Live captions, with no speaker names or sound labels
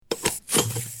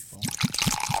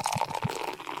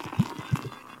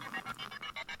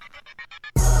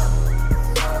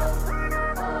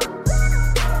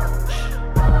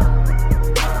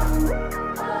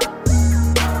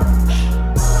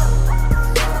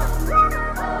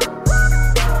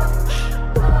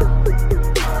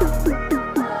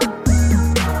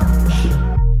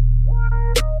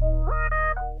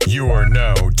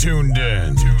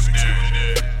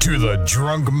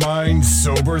Drunk Minds,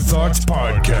 Sober Thoughts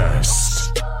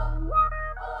Podcast.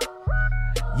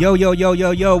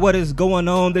 Yo, what is going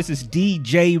on? This is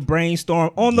DJ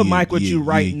Brainstorm on the mic with you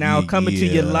right now, coming to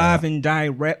you live and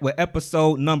direct with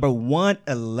episode number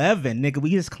 111. Nigga,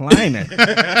 we just climbing.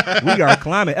 We are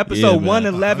climbing. Episode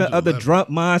 111 of the Drunk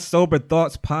Minds, Sober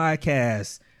Thoughts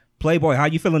Podcast. Playboy, how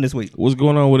you feeling this week? What's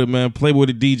going on with it, man? Playboy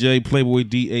the DJ, Playboy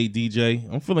DA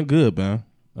DJ. I'm feeling good, man.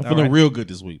 I'm feeling real good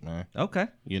this week, man. Okay.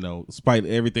 You know, despite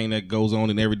everything that goes on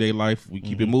in everyday life, we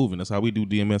keep it moving. That's how we do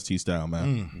DMST style,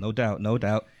 man. No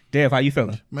doubt. Dev, how you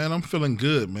feeling? Man, I'm feeling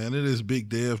good, man. It is Big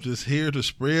Dev just here to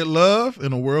spread love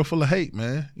in a world full of hate,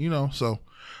 man. You know, so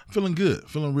I'm feeling good.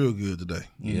 Feeling real good today.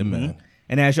 Yeah, man.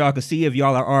 And as y'all can see, if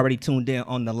y'all are already tuned in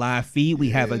on the live feed, we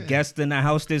have a guest in the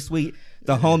house this week.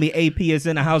 The homie AP is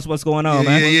in the house. What's going on,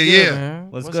 man? Yeah.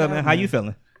 What's good, man? How you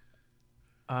feeling?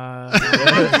 You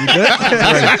good?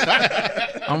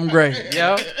 I'm great.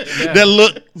 Yep. Yeah. That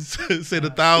look said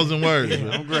 1,000 words.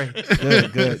 I'm great.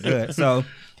 Good. So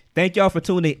thank y'all for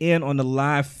tuning in on the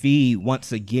live feed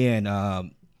once again.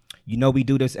 You know we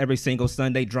do this every single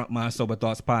Sunday, Drunk Minds Sober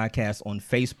Thoughts Podcast on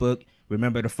Facebook.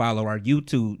 Remember to follow our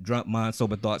YouTube, Drunk Minds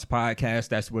Sober Thoughts Podcast.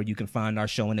 That's where you can find our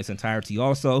show in its entirety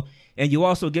also. And you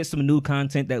also get some new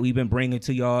content that we've been bringing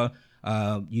to y'all.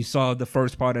 You saw the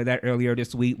first part of that earlier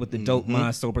this week with the Dope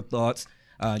Mind Sober Thoughts.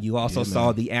 You also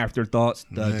saw the Afterthoughts,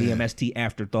 the DMST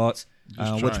Afterthoughts,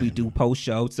 which we do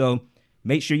post-show. So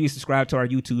make sure you subscribe to our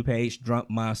YouTube page, Drunk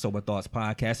Mind Sober Thoughts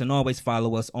Podcast, and always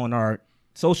follow us on our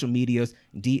social medias,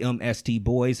 DMST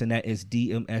Boys, and that is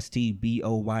DMST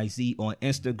BOYZ on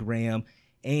Instagram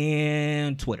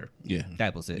and Twitter. Yeah.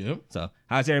 That was it. Yep. So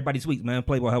how's everybody's week, man?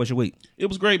 Playboy, how was your week? It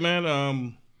was great,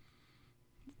 man.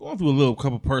 Going through a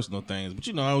couple personal things, but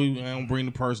you know, I don't bring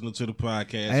the personal to the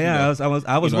podcast. Yeah,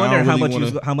 I was wondering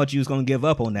how much you was gonna give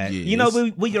up on that. Yeah, you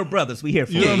know, we your brothers. We here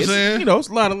for You know what I'm saying? You know, it's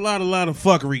a lot of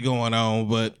fuckery going on,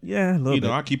 but yeah, a little you bit.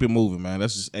 know, I keep it moving, man.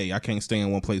 That's just I can't stay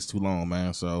in one place too long,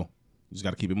 man. So you just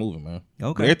got to keep it moving, man.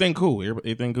 Okay, but everything cool,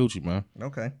 everything Gucci, man.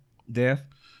 Okay, Dev.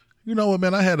 You know what,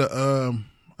 man? I had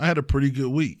a pretty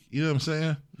good week. You know what I'm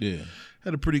saying? Yeah,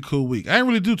 had a pretty cool week. I didn't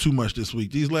really do too much this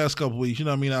week. These last couple weeks, you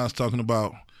know what I mean? I was talking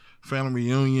about family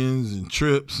reunions and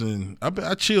trips, and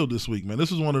I chilled this week, man.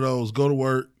 This was one of those go to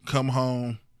work, come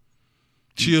home,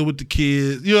 chill with the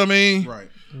kids. You know what I mean? right.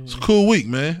 It's a cool week,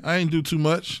 man. I ain't do too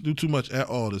much at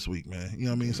all this week, man. You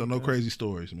know what I mean? So no crazy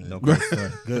stories, man. No crazy story.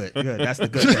 Good. That's the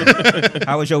good thing.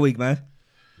 How was your week, man?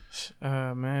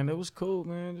 Man, it was cool,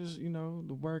 man. Just, you know,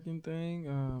 the working thing.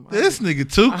 This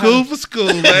nigga too cool for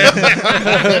school, man.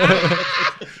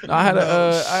 I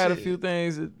had a few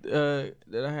things that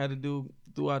I had to do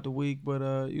throughout the week,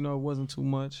 but you know, it wasn't too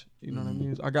much. You know what I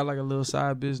mean? I got like a little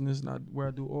side business where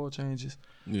I do oil changes.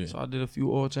 Yeah. So I did a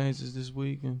few oil changes this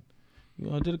week, and you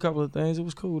know, I did a couple of things. It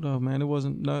was cool though, man. It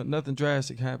wasn't nothing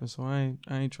drastic happened, so I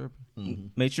ain't tripping. Mm-hmm.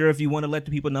 Make sure if you want to let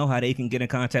the people know how they can get in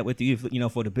contact with you, you know,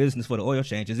 for the business, for the oil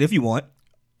changes, if you want.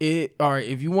 All right,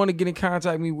 if you want to get in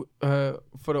contact with me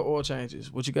for the oil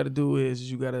changes, what you got to do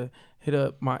is you got to hit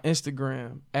up my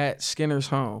Instagram at Skinner's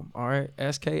Home. All right,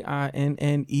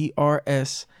 SKINNERSHOME.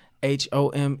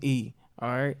 All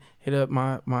right, hit up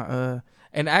my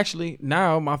and actually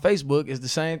now my Facebook is the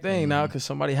same thing now because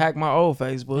somebody hacked my old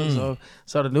Facebook.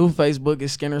 So the new Facebook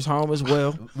is Skinner's Home as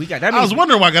well. We got that. I was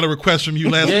wondering why I got a request from you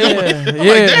last week. Yeah.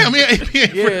 Like,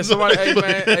 damn, yeah, somebody, hey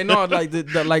man, hey, no, like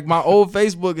like my old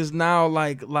Facebook is now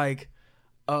like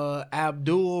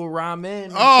Abdul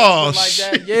Rahman. Oh, like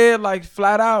shit. that. Yeah, like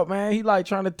flat out, man. He like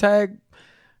trying to tag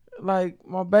like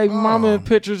my baby mama in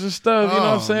pictures and stuff. You know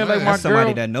what I'm saying? Man. Like my That's somebody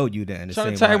girl that know you then. The trying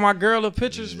same to tag way. my girl in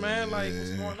pictures, man. Like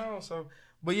what's going on? So,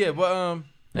 but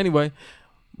anyway.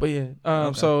 But yeah,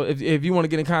 Okay. So if you want to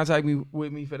get in contact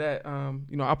with me for that,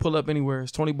 you know, I pull up anywhere.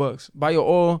 It's $20. Buy your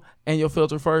oil and your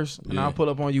filter first, and I'll pull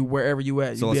up on you wherever you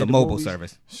at. So You it's be a at the mobile movies,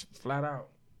 service. flat out.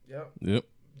 Yep.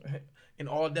 In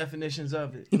all definitions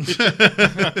of it,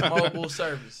 mobile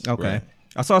service. Okay. Right.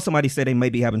 I saw somebody say they may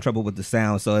be having trouble with the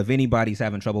sound. So if anybody's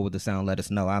having trouble with the sound, let us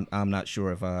know. I'm not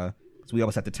sure if so we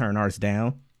always have to turn ours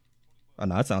down. Oh,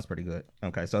 no, that sounds pretty good.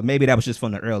 Okay, so maybe that was just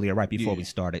from the earlier, right before we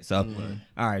started. So,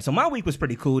 all right. So my week was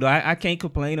pretty cool, though. I can't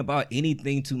complain about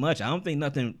anything too much. I don't think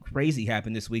nothing crazy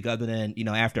happened this week other than, you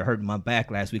know, after hurting my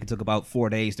back last week, it took about 4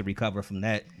 days to recover from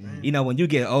that. You know, when you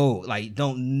get old, like,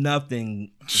 don't nothing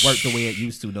work the way it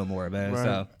used to no more, man. Right.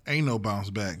 So, Ain't no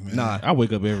bounce back, man. nah. I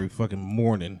wake up every fucking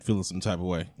morning feeling some type of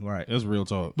way. Right. That's real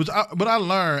talk. But I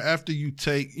learned after you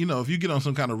take, you know, if you get on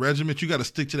some kind of regimen, you got to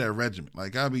stick to that regimen.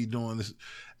 Like I be doing this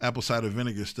apple cider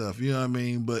vinegar stuff, you know what I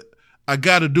mean? But I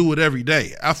got to do it every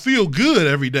day. I feel good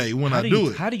every day when I do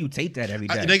it. How do you take that every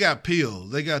day? They got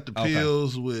pills. They got the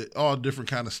pills with all different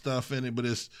kind of stuff in it, but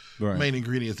its main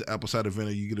ingredient is apple cider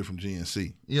vinegar. You get it from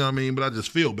GNC. You know what I mean? But I just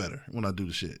feel better when I do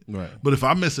the shit. Right. But if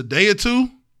I miss a day or two,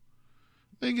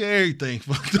 they get everything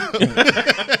fucked up.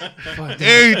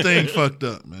 Everything fucked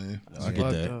up, man. I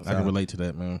get that. I can relate to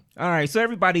that, man. All right, so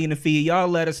everybody in the feed, y'all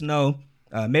let us know.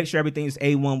 Make sure everything's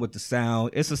A1 with the sound.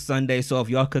 It's a Sunday, so if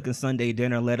y'all cooking Sunday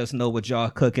dinner, let us know what y'all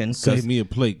cooking. Save me a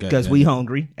plate, guys. Because we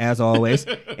hungry, as always.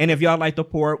 And if y'all like to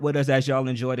pour it with us as y'all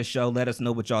enjoy the show, let us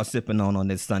know what y'all sipping on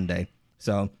this Sunday.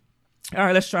 So, all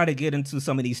right, let's try to get into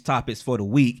some of these topics for the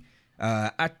week.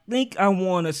 I think I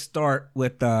want to start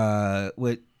with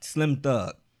Slim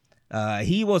Thug.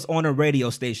 He was on a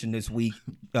radio station this week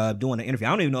doing an interview.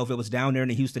 I don't even know if it was down there in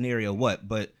the Houston area or what,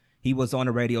 but he was on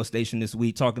a radio station this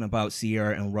week talking about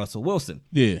Ciara and Russell Wilson.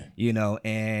 Yeah. You know,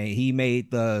 and he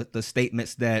made the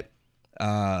statements that,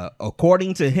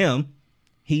 according to him,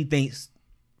 he thinks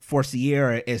for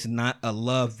Ciara it's not a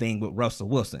love thing with Russell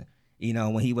Wilson. You know,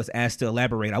 when he was asked to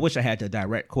elaborate, I wish I had the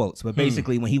direct quotes, but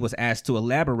basically when he was asked to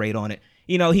elaborate on it,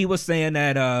 you know, he was saying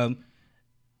that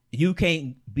you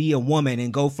can't be a woman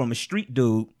and go from a street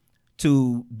dude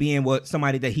to being what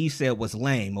somebody that he said was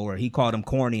lame, or he called him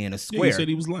corny and a square. Yeah, he said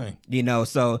he was lame. You know,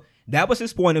 so that was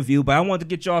his point of view, but I wanted to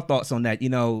get y'all thoughts on that. You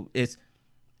know, is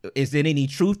there any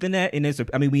truth in that?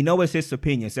 I mean, we know it's his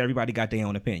opinion, so everybody got their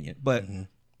own opinion. But,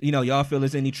 you know, y'all feel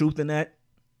there's any truth in that?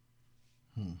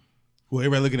 Well,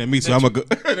 everybody looking at me, so I'm going to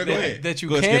go. Go ahead. That you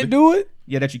can't do it?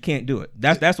 Yeah, that you can't do it.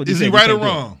 That's what he Is said. he right or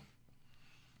wrong?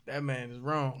 That man is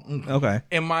wrong. Okay.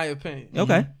 In my opinion.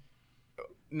 Okay.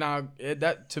 Now,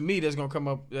 that to me, that's gonna come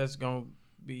up. That's gonna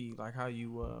be like how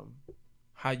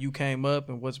you came up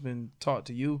and what's been taught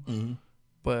to you. Mm-hmm.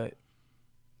 But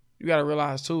you gotta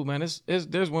realize too, man.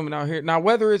 There's women out here now.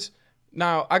 Whether it's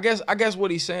now, I guess what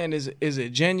he's saying is it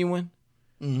genuine?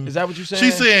 Mm-hmm. Is that what you're saying?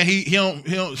 She's saying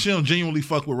she don't genuinely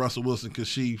fuck with Russell Wilson because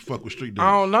she fuck with street dudes.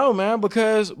 I don't know, man.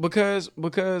 Because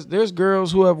there's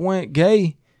girls who have went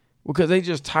gay because they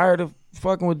just tired of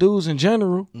fucking with dudes in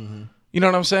general. Mm-hmm. You know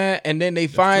what I'm saying? And then they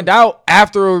find out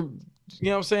after, you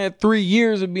know what I'm saying, 3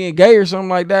 years of being gay or something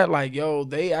like that, like, yo,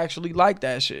 they actually like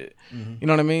that shit. Mm-hmm. You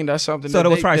know what I mean? That's something so that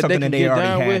was probably something that they already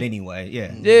had with. anyway.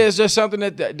 Yeah. Yeah, it's just something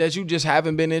that you just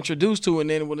haven't been introduced to. And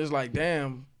then when it's like,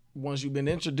 damn, once you've been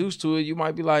introduced to it, you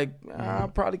might be like, I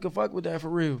probably could fuck with that for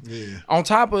real. Yeah. On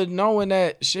top of knowing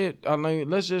that shit, I mean,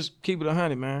 let's just keep it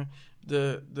 100, man.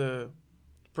 The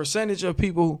percentage of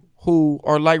people who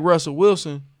are like Russell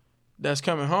Wilson that's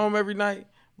coming home every night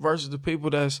versus the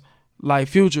people that's like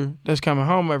Future that's coming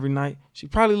home every night, she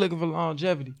probably looking for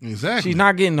longevity. Exactly. She's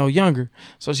not getting no younger.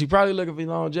 So she probably looking for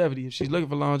longevity. If she's looking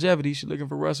for longevity, she's looking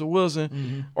for Russell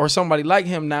Wilson or somebody like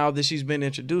him now that she's been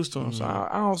introduced to him. So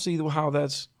I don't see how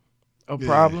that's a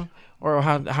problem or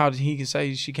how he can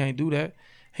say she can't do that.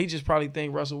 He just probably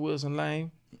think Russell Wilson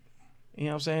lame. You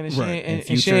know what I'm saying? And right. And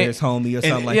Future is homie or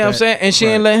something like that. You know what I'm saying? And she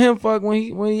ain't let him fuck when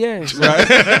he asked. Right.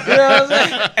 You know what I'm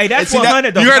saying? Hey, that's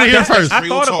 100 though. You heard it here first. I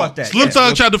thought about that. Slim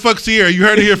Thug tried to fuck Ciara. You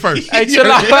heard it here first. Hey, chill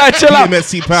out.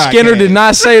 MSC podcast. Skinner did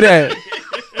not say that.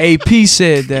 AP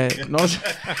said that. No.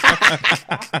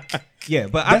 Yeah,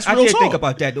 but I can't think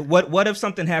about that. What if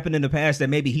something happened in the past that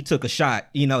maybe he took a shot?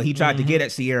 You know, he tried to get at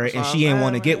Ciara and she didn't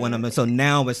want to get with him, and so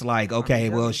now it's like, okay,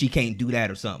 well, she can't do that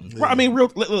or something. Right, I mean,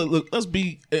 look, let's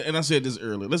be, and I said this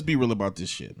earlier. Let's be real about this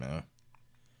shit, man.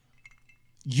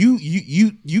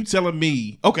 You telling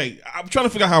me? Okay, I'm trying to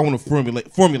figure out how I want to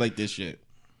formulate this shit.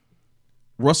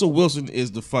 Russell Wilson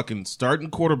is the fucking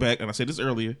starting quarterback, and I said this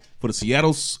earlier, for the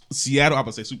Seattle. I'm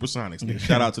gonna say Supersonics. Nigga.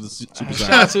 Shout out to the Supersonics.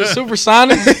 Shout out to the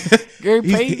Supersonics. Gary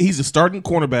Payton. He's the starting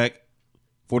cornerback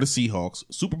for the Seahawks,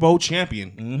 Super Bowl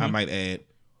champion. I might add.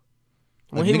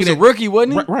 When he was a rookie,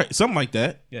 wasn't he? Right, something like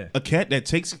that. Yeah, a cat that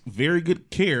takes very good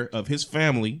care of his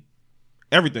family,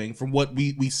 everything from what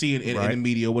we see in the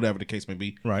media, whatever the case may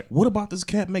be. Right. What about this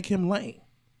cat make him lame?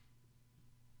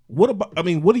 What about? I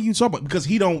mean, what are you talking about? Because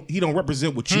he don't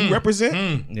represent what you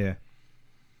represent. Yeah.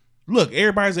 Look,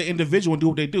 everybody's an individual and do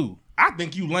what they do. I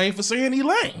think you lame for saying he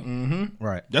lame. Mm-hmm.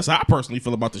 Right. That's how I personally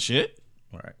feel about the shit.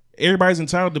 Right. Everybody's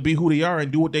entitled to be who they are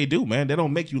and do what they do, man. They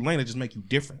don't make you lame; they just make you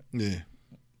different. Yeah.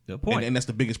 Good point. And that's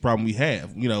the biggest problem we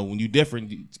have. You know, when you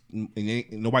different and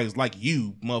nobody's like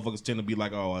you, motherfuckers tend to be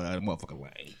like, oh, that motherfucker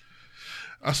lame.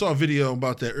 I saw a video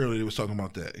about that earlier. They was talking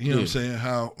about that. You know what I'm saying?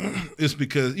 How it's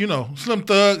because, you know, Slim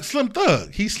Thug.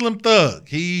 He's Slim Thug.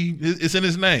 It's in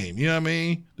his name. You know what I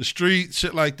mean? The street,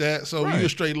 shit like that. So you a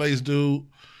straight-laced dude.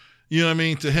 You know what I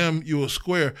mean? To him, you a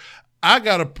square.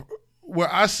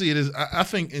 where I see it is, I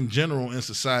think in general in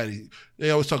society,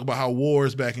 they always talk about how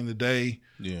wars back in the day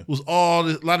was a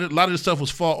lot of this stuff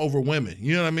was fought over women.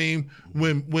 You know what I mean?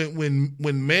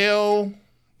 When male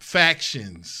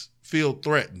factions feel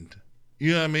threatened,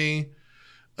 you know what I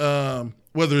mean?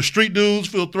 Whether the street dudes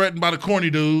feel threatened by the corny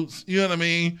dudes, you know what I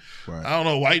mean? Right. I don't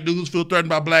know, white dudes feel threatened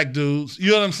by black dudes.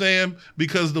 You know what I'm saying?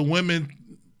 Because if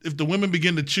the women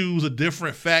begin to choose a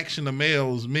different faction of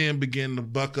males, men begin to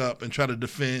buck up and try to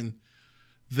defend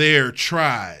their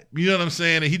tribe. You know what I'm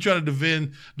saying? And he tried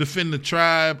to defend the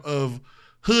tribe of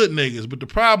hood niggas. But the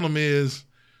problem is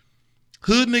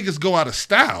hood niggas go out of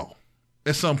style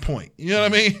at some point. You know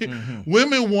what I mean? Mm-hmm.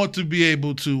 Women want to be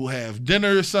able to have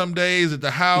dinner some days at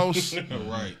the house.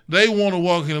 Right. They want to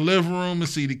walk in the living room and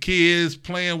see the kids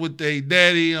playing with their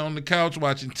daddy on the couch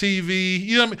watching TV.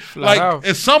 You know what I mean? Like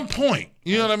at some point,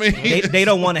 you know what I mean? They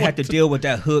don't want to have to deal with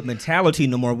that hood mentality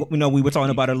no more. You know, we were talking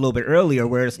about it a little bit earlier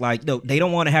where it's like, no, they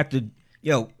don't want to have to,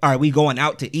 all right, we going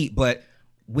out to eat, but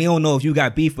we don't know if you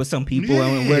got beef with some people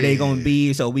and where they going to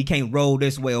be, so we can't roll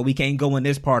this way, or we can't go in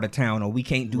this part of town, or we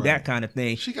can't do that kind of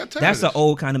thing. That's an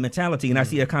old kind of mentality. And I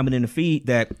see a comment in the feed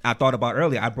that I thought about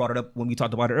earlier. I brought it up when we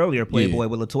talked about it earlier, Playboy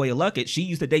with LaToya Luckett. She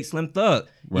used to date Slim Thug,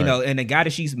 and the guy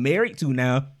that she's married to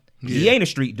now, he ain't a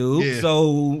street dude.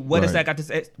 So what does that got to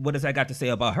say? What does that got to say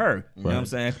about her? You know what I'm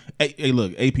saying? Hey,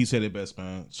 look, AP said it best,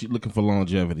 man. She's looking for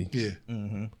longevity. Yeah.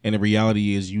 Mm-hmm. And the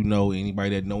reality is,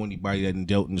 anybody that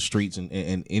dealt in the streets and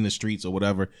in the streets or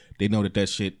whatever, they know that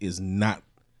shit is not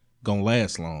gonna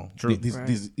last long. True.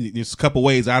 There's a couple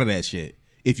ways out of that shit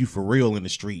if you for real in the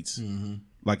streets. Mm-hmm.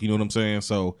 Like, you know what I'm saying?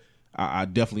 So I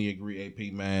definitely agree,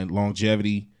 AP, man.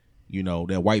 Longevity.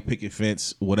 That white picket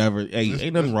fence, whatever. Hey,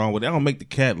 ain't nothing wrong with it. I don't make the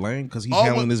cat lame because he's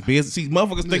handling his business. See,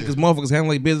 motherfuckers think because motherfuckers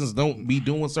handling their business don't be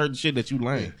doing certain shit that you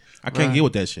lame. I can't get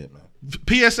with that shit, man.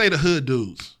 PSA to hood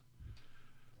dudes.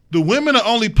 The women are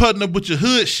only putting up with your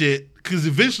hood shit because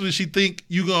eventually she think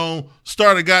you gonna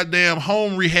start a goddamn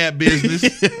home rehab business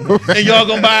and y'all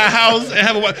gonna buy a house and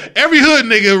have a every hood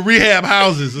nigga rehab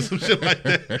houses or some shit like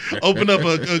that. Open up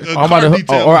a car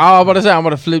detail. Or I'm about to say I'm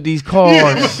about to flip these cars.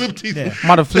 I'm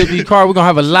about to flip these cars. We're gonna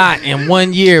have a lot in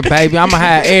 1 year, baby. I'm gonna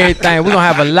have everything. We're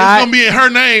gonna have a lot. It's gonna be in her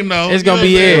name though. It's gonna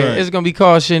be It's gonna be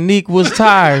called Shaniqua's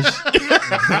Tires.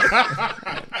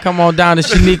 Come on down to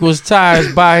Shaniqua's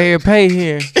Tires, buy here, pay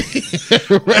here. That's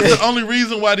the only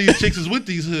reason why these chicks is with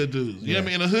these hood dudes. You know what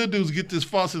I mean? And the hood dudes get this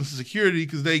false sense of security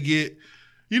because they get,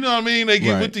 you know what I mean? They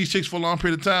get with these chicks for a long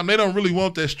period of time. They don't really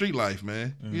want that street life,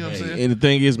 man. You know what I'm saying? And the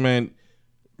thing is, man,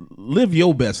 live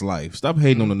your best life. Stop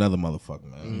hating on another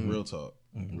motherfucker, man. Real talk.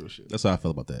 Real shit. That's how I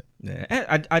feel about that. Yeah,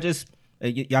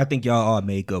 I think y'all all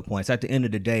made good points. At the end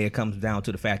of the day, it comes down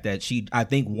to the fact that she, I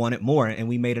think, wanted more. And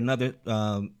we made another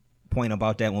point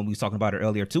about that when we was talking about it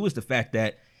earlier, too, is the fact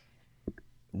that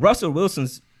Russell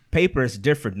Wilson's paper is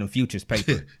different than Future's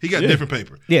paper. He got different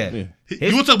paper. Yeah. You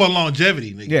want to talk about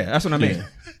longevity, nigga. Yeah, that's what I mean.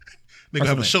 Nigga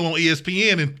have a show on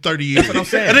ESPN in 30 years. That's what I'm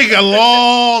saying. And they got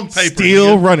long paper.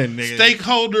 Still running, nigga.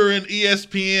 Stakeholder in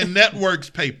ESPN Network's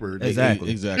paper. Nigga.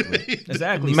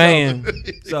 Exactly. Man.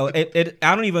 So I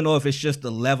don't even know if it's just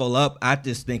the level up. I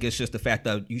just think it's just the fact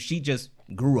that she just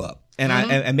grew up. And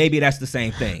and maybe that's the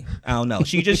same thing. I don't know.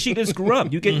 She just grew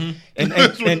up. You can and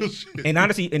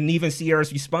honestly, and even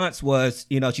Sierra's response was,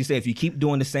 she said if you keep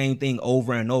doing the same thing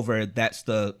over and over, that's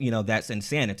that's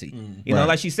insanity. You know,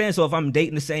 like she's saying. So if I'm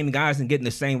dating the same guys and getting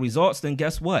the same results, then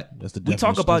guess what? We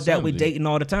talk about that with dating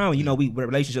all the time.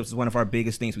 Relationships is one of our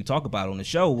biggest things we talk about on the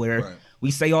show, where we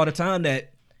say all the time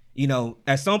that,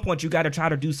 at some point you got to try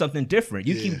to do something different.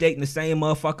 You keep dating the same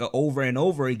motherfucker over and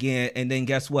over again, and then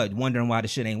guess what? Wondering why the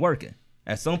shit ain't working.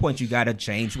 At some point you got to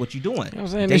change what you're doing. You know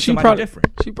what I'm saying?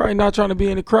 She probably not trying to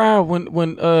be in the crowd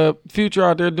when Future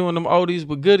out there doing them oldies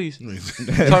with goodies.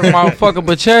 Talking about fucking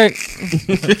but check.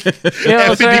 You know what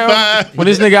I'm saying? When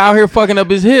this nigga out here fucking up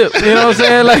his hip. You know what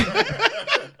I'm saying? Like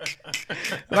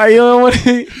you know what?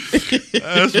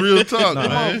 That's real talk, man.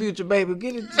 Come on, Future baby,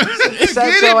 get it.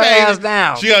 Set your ass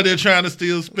down. She out there trying to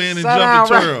still spin and jump and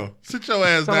twirl. Right. Sit your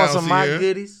ass down, some my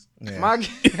goodies. Yeah.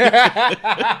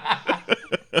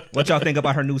 What y'all think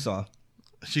about her new song?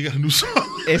 She got a new song.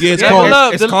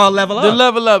 It's called Level Up. The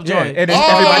Level Up joint. Yeah,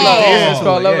 it's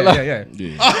called Level Up.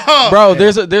 Yeah. Bro,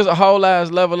 there's a whole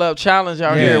ass Level Up challenge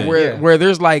out here where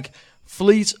there's like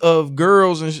fleets of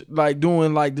girls and like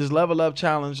doing like this Level Up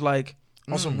challenge like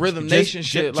on some Rhythm Nation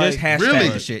shit. Just hashtag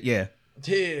really? Shit, yeah.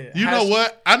 Yeah. You know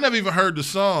what? I never even heard the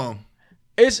song.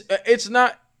 It's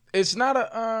not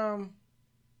a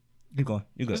You go.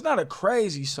 It's not a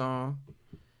crazy song.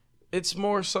 It's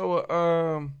more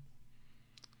so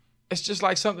it's just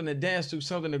like something to dance to,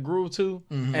 something to groove to,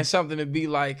 and something to be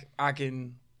like I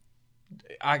can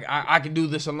I can do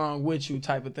this along with you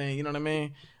type of thing. You know what I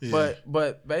mean? Yeah.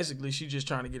 But basically, she just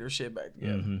trying to get her shit back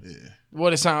together. Mm-hmm. Yeah.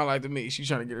 What it sound like to me? She's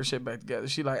trying to get her shit back together.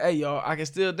 She like, hey y'all, I can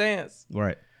still dance.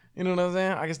 Right. You know what I'm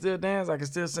saying? I can still dance. I can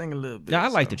still sing a little bit. Yeah, I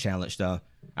like the challenge though.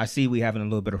 I see we having a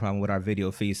little bit of problem with our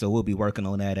video feed, so we'll be working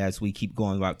on that as we keep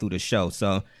going right through the show.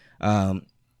 So,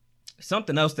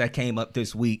 something else that came up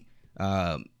this week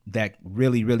that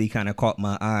really kind of caught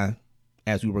my eye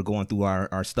as we were going through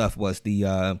our stuff was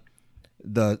the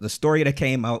story that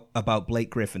came out about Blake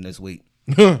Griffin this week.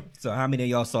 So how many of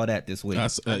y'all saw that this week? I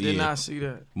did not see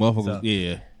that. Motherfuckers, So-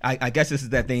 yeah. I guess this is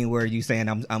that thing where you saying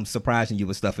I'm surprising you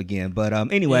with stuff again. But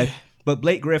anyway, but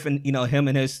Blake Griffin, him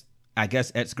and his I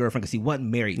guess ex-girlfriend, because he wasn't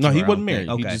married. No, to he her, I wasn't don't married.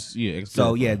 think. He Okay. just, yeah.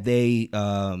 So yeah, they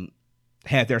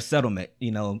had their settlement,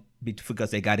 because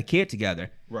they got a kid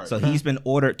together. Right. So he's been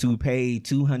ordered to pay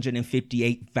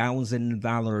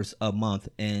 $258,000 a month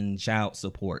in child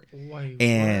support. Wait,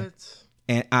 And- what?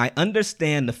 And I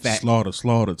understand the fact.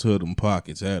 slaughter to them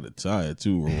pockets, had a tire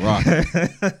to a rocket.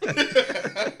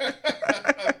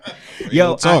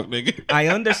 Yo, talk, nigga. I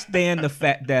understand the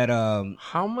fact that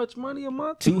How much money a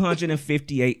month?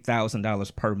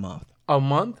 $258,000 per month. A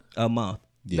month? A month.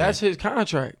 Yeah. That's his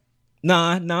contract.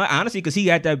 Nah, honestly, because he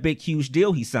had that big, huge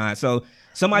deal he signed. So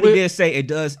somebody With- did say it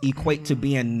does equate to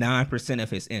being 9% of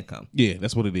his income. Yeah,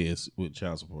 that's what it is with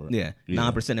child support. Yeah,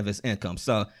 9% of his income.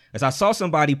 So as I saw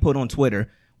somebody put on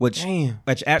Twitter, which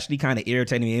actually kind of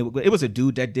irritated me. It was a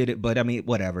dude that did it, but I mean,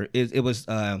 whatever. It was.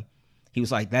 He was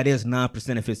like, that is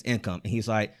 9% of his income. And he's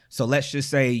like, so let's just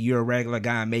say you're a regular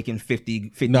guy making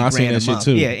 50 No, I seen grand a that shit month.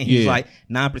 too. Yeah, and he's Yeah. like,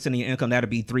 9% of your income, that'll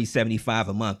be $375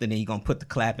 a month. And then you're going to put the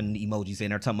clapping emojis in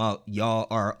there talking about y'all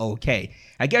are okay.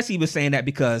 I guess he was saying that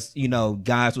because,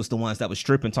 guys was the ones that was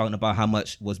stripping, talking about how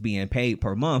much was being paid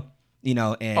per month, and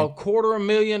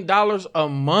 $250,000 a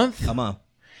month? a month.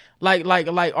 Like,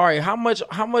 all right, how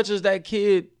much is that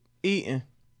kid eating?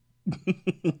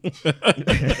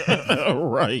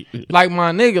 Right. Like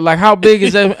my nigga, like how big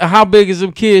is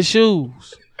them kid's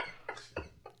shoes?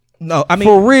 No, I mean,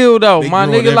 For real though, They my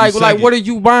growing nigga, every like second. what are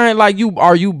you buying? Like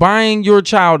are you buying your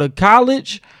child a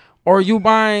college? Or are you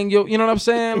buying you know what I'm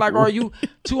saying? Like are you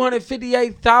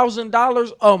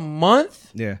 $258,000 a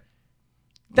month? yeah.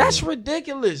 That's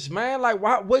ridiculous, man. Like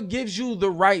what gives you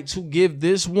the right to give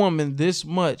this woman this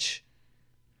much?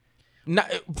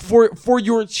 Not, for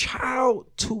your child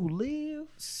to live?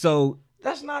 So,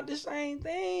 That's not the same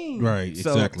thing. Right.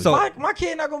 So- Exactly. so- My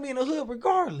kid not gonna be in the hood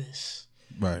regardless.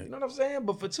 right. You know what I'm saying?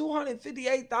 But for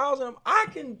 $258,000, I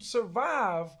can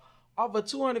survive off of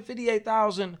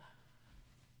 $258,000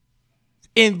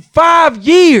 in 5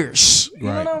 years. You know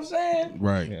Right. what I'm saying?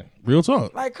 Right. Yeah. Real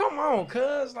talk. Like, come on,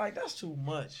 cuz like that's too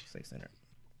much. 600.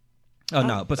 Oh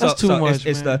no, but That's too much,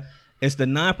 it's man. the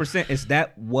 9%. Is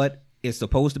that what it's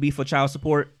supposed to be for child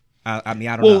support? I mean,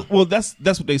 I don't know. Well, that's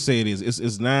what they say it is.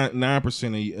 It's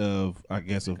 9% of I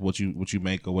guess of what you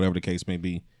make or whatever the case may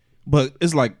be. But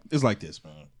it's like this,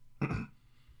 man.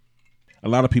 A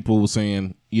lot of people were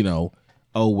saying,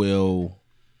 oh well,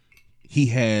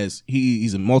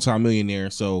 he's a multimillionaire,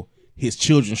 so his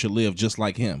children should live just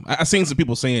like him. I seen some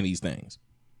people saying these things,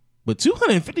 but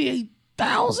 $258,000,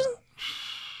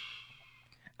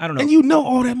 I don't know. and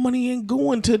all that money ain't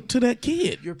going to that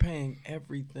kid. You're paying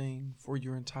everything for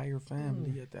your entire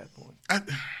family at that point.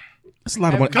 That's a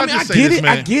lot of money. Can I I just say get this, it.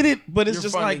 man? I get it, but it's You're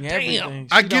just like, funding damn. everything.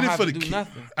 I She get don't it have for to the do kid.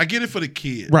 nothing. I get it for the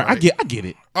kid. Right. I get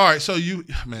it. All right, so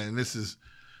this is.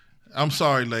 I'm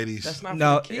sorry, ladies. That's not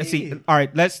No, for the kid. see, all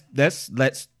right. Let's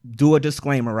do a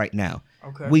disclaimer right now.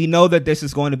 Okay. We know that this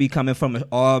is going to be coming from an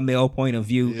all male point of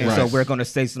view, and so Right. we're going to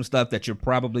say some stuff that you're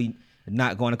probably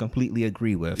not going to completely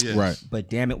agree with. Yes. Right. But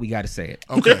damn it, we got to say it.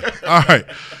 Okay. All right.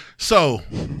 So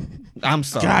I'm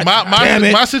sorry. God. my Damn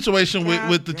it. my situation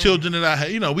with the children that I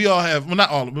have, we all have. Well, not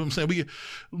all of them. I'm saying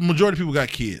majority of people got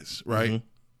kids, right?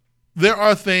 Mm-hmm. There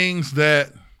are things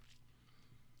that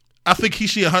I think he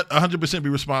should 100% be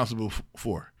responsible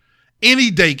for.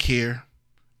 Any daycare,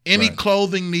 any Right.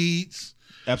 clothing needs,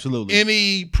 Absolutely.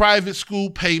 any private school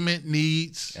payment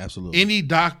needs, Absolutely. any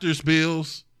doctor's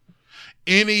bills,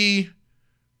 any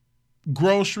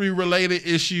grocery related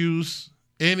issues,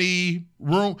 any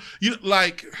room,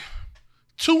 like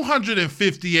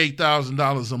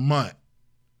 $258,000 a month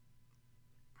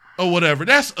or whatever.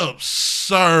 That's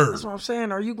absurd. That's what I'm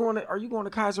saying. Are you going to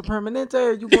Kaiser Permanente? Or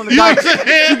are you going to You know what Dr. I'm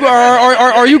saying?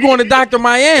 Are you going to Dr.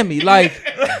 Miami? Like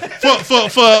For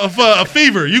a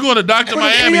fever, you going to Dr.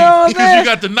 Miami you know what I'm because saying? you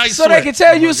got the night so sweat. they can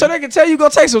tell you go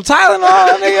take some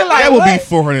Tylenol, nigga. Like That would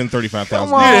be what? $435,000.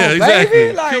 Come on, Yeah, exactly.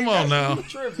 baby. Like, Come on now. you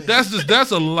tripping.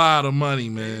 That's a lot of money,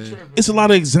 man. It's a lot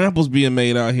of examples being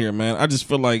made out here, man. I just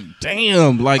feel like,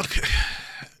 damn, like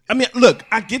I mean, look,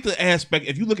 I get the aspect.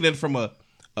 If you look at it from a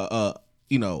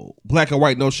black and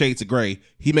white, no shades of gray,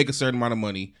 he make a certain amount of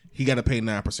money, he got to pay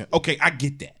 9%. Okay, I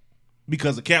get that.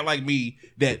 Because a cat like me,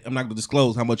 that I'm not going to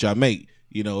disclose how much I make,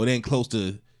 it ain't close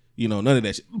to, none of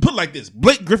that shit. Put it like this,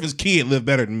 Blake Griffin's kid live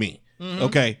better than me,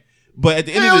 okay? But at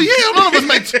the end of the day, none of us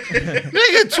make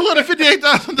nigga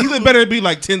 $258,000. He live better than me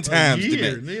like 10 times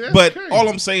year, today. nigga, But crazy. all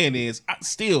I'm saying is, I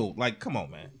still, like, come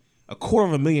on, man.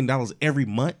 $250,000 every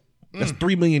month? That's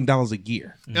 $3 million a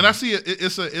year. And I see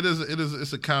it's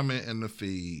a comment in the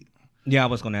feed. Yeah, I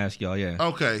was going to ask y'all. Yeah.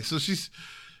 Okay, so she's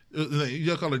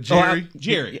y'all call her Jerry.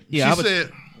 Jerry. Yeah. She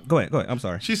said. Go ahead. I'm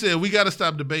sorry. She said, we got to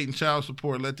stop debating child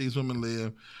support. Let these women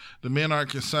live. The men aren't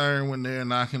concerned when they're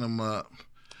knocking them up.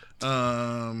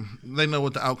 They know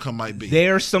what the outcome might be.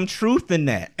 There's some truth in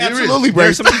that. Absolutely,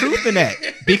 There's some truth in that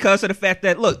because of the fact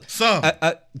that look,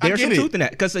 there's some truth in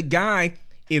that because a guy,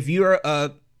 if you're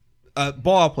a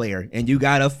ball player and you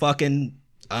got a fucking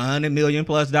 $100 million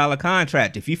plus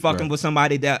contract, if you fucking with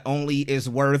somebody that only is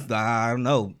worth I don't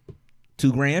know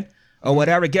 $2,000 or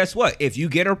whatever, guess what? If you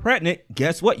get her pregnant,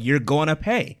 guess what? You're gonna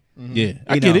pay. Yeah,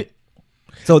 I get it.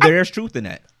 So there's truth in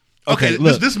that. Okay,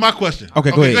 look. this is my question.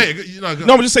 Okay, go ahead. Go ahead.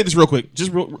 No, I'm just say this real quick.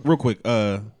 Just real quick.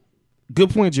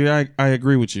 Good point, Jerry. I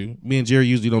agree with you. Me and Jerry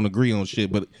usually don't agree on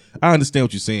shit, but I understand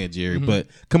what you're saying, Jerry. But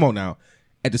come on now.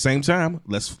 At the same time,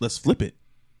 let's flip it.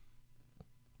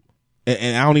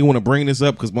 And I don't even want to bring this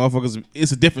up because motherfuckers,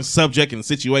 it's a different subject and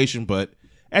situation. But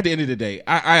at the end of the day,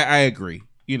 I agree.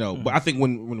 But I think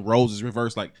when roles is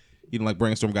reversed, like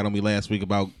Brainstorm got on me last week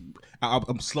about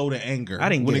I'm slow to anger. I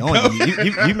didn't get on you.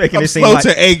 You making I'm it seem slow like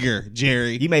to anger,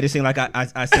 Jerry. you made it seem like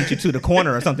I sent you to the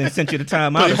corner or something, sent you to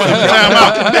time out.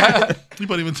 You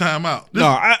put even time out. No,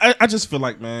 I just feel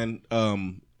like, man,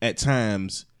 at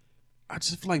times, I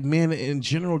just feel like men in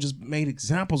general just made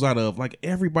examples out of. Like,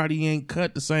 everybody ain't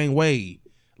cut the same way.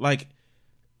 Like,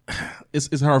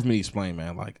 it's hard for me to explain,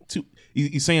 man. Like,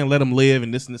 you're saying let them live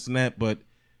and this and that, but,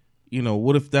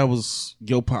 what if that was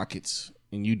your pockets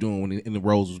and you doing when the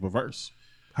roles was reversed?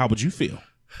 How would you feel?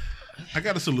 I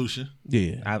got a solution.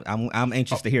 Yeah. I'm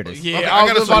anxious to hear this. Yeah, Okay,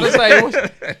 I was about to say, what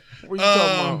you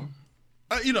talking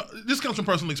about? This comes from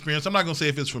personal experience. I'm not going to say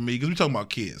if it's for me because we're talking about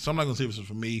kids. So I'm not going to say if it's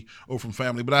for me or from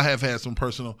family, but I have had some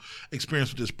personal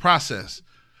experience with this process.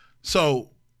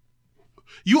 So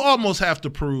you almost have to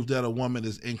prove that a woman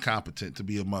is incompetent to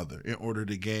be a mother in order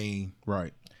to gain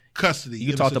custody.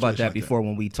 You talked about that before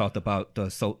when we talked about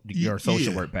your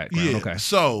social work background. Yeah. Okay.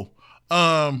 So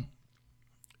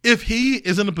if he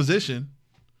is in a position,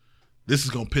 this is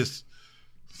going to piss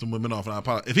some women off, and I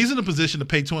apologize. If he's in a position to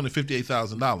pay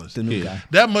 $258,000, The new guy.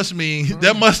 that must mean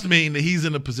that he's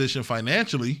in a position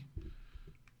financially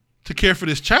to care for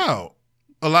this child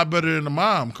a lot better than the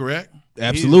mom. Correct?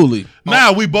 Absolutely.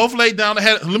 Now we both laid down to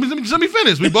have. Let me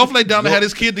finish. We both laid down to have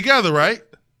this kid together, right?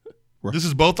 This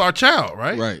is both our child,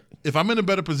 right? Right. If I'm in a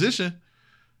better position,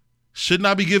 shouldn't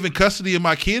I be giving custody of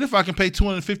my kid if I can pay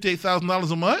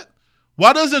 $258,000 a month?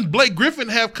 Why doesn't Blake Griffin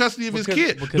have custody of his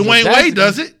kid? Because Dwayne Wade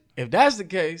does it. If that's the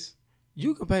case,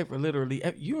 you can pay for literally.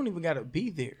 You don't even got to be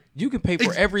there. You can pay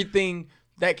for everything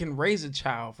that can raise a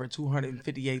child for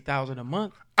 $258,000 a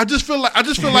month. I just feel like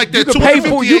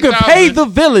that You can pay the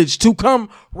village to come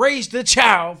raise the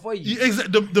child for you.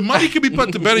 The money could be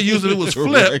put to better use if it was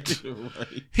flipped.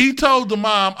 Right. He told the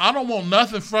mom, "I don't want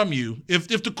nothing from you." If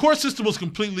the court system was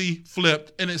completely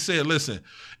flipped and it said, "Listen,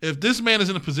 if this man is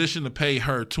in a position to pay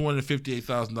her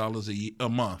 $258,000 a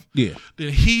month,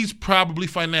 then he's probably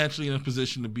financially in a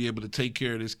position to be able to take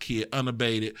care of this kid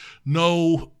unabated,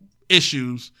 no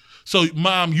issues. So,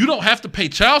 mom, you don't have to pay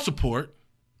child support."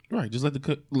 Right, just let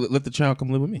the child come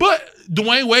live with me. But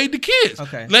Dwayne Wade, the kids,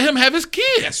 let him have his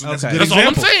kids. That's all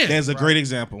I'm saying. That's a great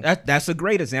example. That's a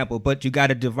great example, but you got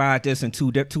to divide this in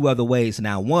two other ways.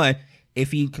 Now, one,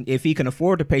 if he can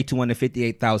afford to pay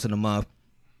 $258,000 a month,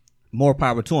 more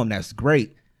power to him. That's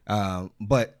great.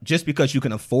 But just because you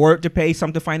can afford to pay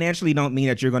something financially, don't mean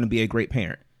that you're going to be a great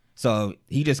parent. So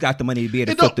he just got the money to be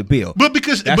able to foot the bill. But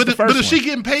if she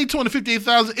getting paid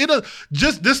 $258,000,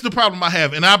 this is the problem I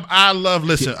have. And I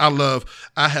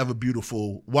have a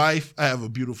beautiful wife. I have a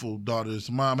beautiful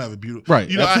daughter's mom. I have a beautiful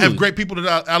absolutely. I have great people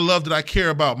that I love, that I care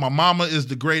about. My mama is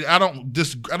the great. I don't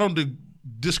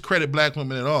discredit black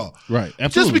women at all. Right. Absolutely.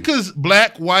 Just because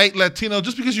black, white, Latino,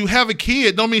 just because you have a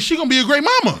kid don't mean she gonna be a great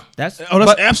mama. That's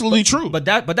absolutely true. But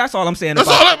that's all I'm saying. That's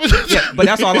But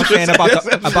that's all I'm saying about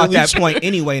that true. point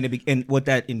anyway. And with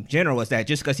that in general is that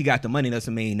just because he got the money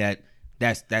doesn't mean that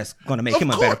that's going to make him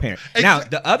a better parent. Now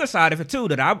the other side of it too,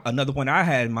 another point I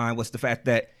had in mind was the fact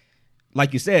that,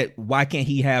 like you said, why can't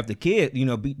he have the kid?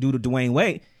 Due to Dwayne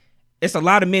Wade, it's a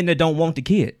lot of men that don't want the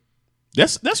kid.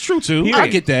 That's true too. Period. I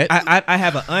get that. I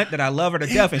have an aunt that I love her to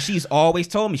death, and she's always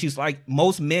told me, she's like,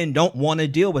 most men don't want to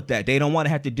deal with that. They don't want to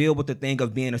have to deal with the thing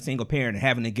of being a single parent and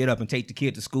having to get up and take the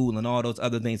kid to school and all those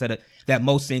other things that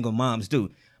most single moms do.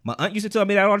 My aunt used to tell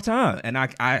me that all the time, and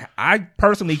I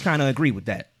personally kind of agree with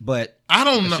that. But I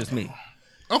don't know. That's just me.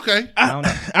 Okay. I don't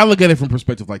know. I look at it from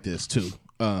perspective like this too.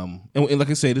 And like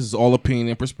I said, this is all opinion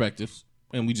and perspectives,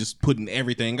 and we just putting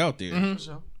everything out there.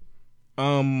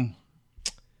 Mm-hmm.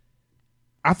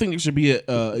 I think there should be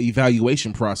a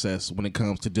evaluation process when it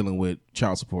comes to dealing with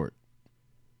child support.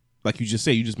 Like you just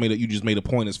said, you just made a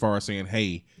point as far as saying,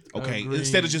 hey, okay, Agreed.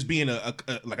 instead of just being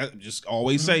like I just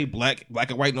always say, black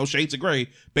and white, no shades of gray.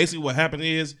 Basically, what happened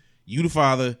is you the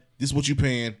father. This is what you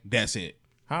paying. That's it.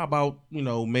 How about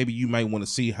maybe you might want to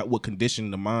see what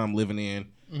condition the mom living in.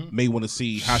 May want to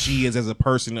see how she is as a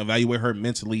person, evaluate her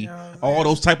mentally, all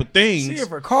those type of things. See if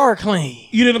her car clean.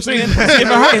 You know what I'm saying?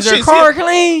 Is her car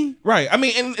clean? Right. I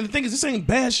mean, and the thing is, this ain't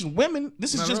bashing women.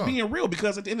 This is Not just at all. being real,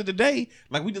 because at the end of the day,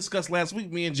 like we discussed last week,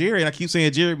 me and Jerry, and I keep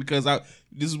saying Jerry because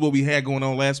this is what we had going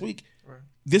on last week. Right.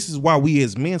 This is why we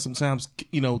as men sometimes,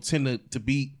 tend to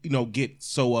be, get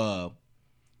so,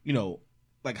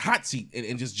 like hot seat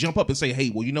and just jump up and say, hey,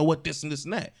 well, you know what, this and this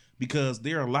and that. Because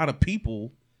there are a lot of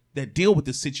people that deal with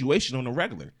this situation on the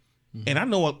regular. Mm-hmm. And I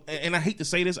know, and I hate to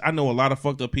say this, I know a lot of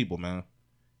fucked up people, man.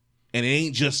 And it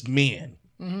ain't just men.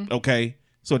 Mm-hmm. Okay?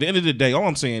 So at the end of the day, all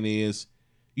I'm saying is,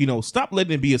 stop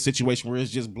letting it be a situation where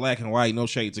it's just black and white, no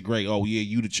shades of gray. Oh, yeah,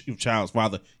 you the child's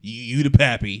father. You the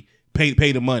pappy.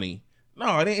 Pay the money.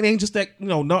 No, it ain't just that,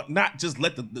 not just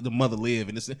let the mother live.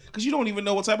 Because you don't even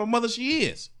know what type of mother she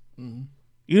is. Mm-hmm.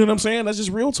 You know what I'm saying? That's just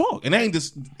real talk. And I ain't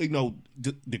just,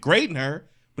 degrading her.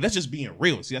 But that's just being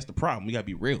real. See, that's the problem. We gotta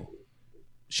be real.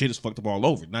 Shit is fucked up all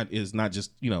over. It's not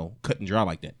just cut and dry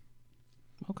like that.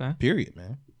 Okay. Period,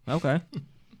 man. Okay.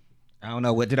 I don't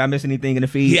know. What did I miss anything in the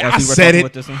feed? Yeah, as we I were said talking it.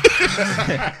 with this one?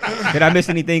 Did I miss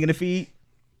anything in the feed?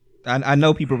 I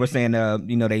know people were saying,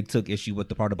 they took issue with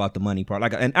the part about the money part.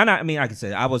 Like, and I mean, like I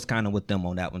said, I was kind of with them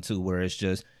on that one too, where it's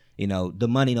just, the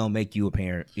money don't make you a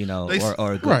parent,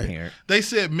 or a good parent. They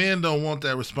said men don't want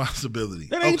that responsibility.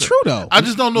 That ain't true though. I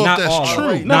just don't know Not if all that's of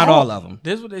true. them. Not all of them.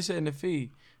 This is what they said in the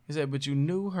feed. They said, but you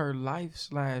knew her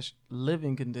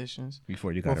life/living conditions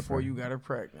Before you got her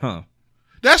pregnant. Huh.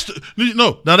 That's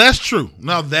now that's true.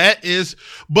 Now that is,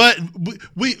 but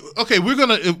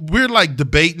we're like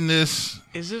debating this.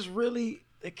 Is this really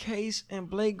the case in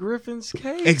Blake Griffin's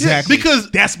case? Exactly. Because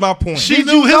that's my point. She Did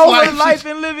knew you his know life. her life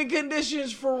and living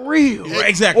conditions for real?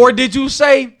 Exactly. Or did you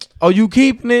say, "Oh, you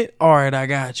keeping it? All right, I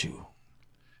got you."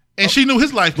 And she knew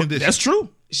his life conditions. That's true.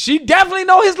 She definitely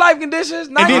know his life conditions.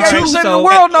 98% of the so-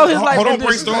 world know his life Hold on,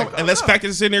 conditions. brainstorm, and let's factor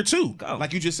this in there too.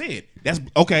 Like you just said. That's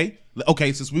okay.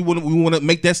 Okay, since we want to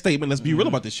make that statement, let's be real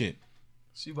about this shit.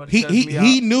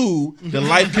 He knew the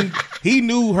life. He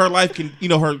knew her life.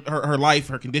 Her life,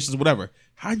 her conditions, whatever.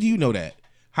 How do you know that?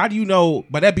 How do you know?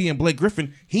 By that being Blake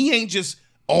Griffin, he ain't just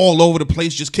all over the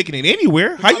place, just kicking it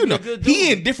anywhere. How you know?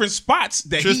 He in different spots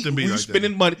that Tristan be he's like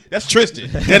spending money. That's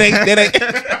Tristan. That ain't.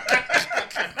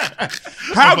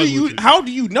 How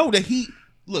do you know that he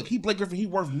Blake Griffin? He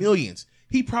worth millions.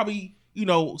 He probably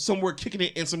somewhere kicking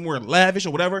it in somewhere lavish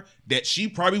or whatever that she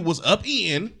probably was up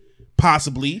in.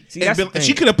 Possibly. See, that's the thing.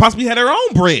 She could have possibly had her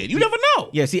own bread. You never know.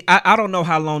 Yeah, see, I don't know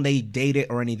how long they dated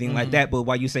or anything like that, but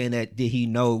while you saying that, did he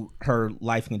know her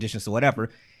life conditions or whatever?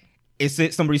 Is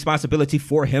it some responsibility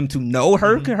for him to know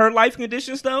her life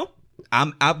conditions though?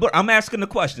 I'm asking the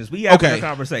questions. We having a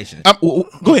conversation. Go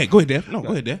ahead, Dave. No,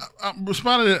 go ahead, Dave. I'm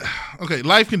responding to okay,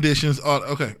 life conditions are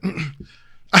okay.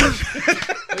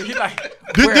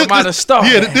 Where am I to start?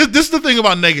 Yeah, this is the thing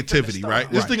about negativity, right?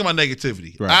 This thing about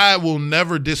negativity. Right. I will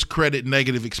never discredit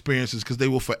negative experiences because they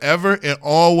will forever and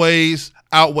always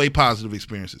outweigh positive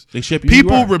experiences. They shape you.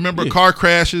 People remember car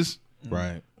crashes,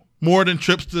 right, more than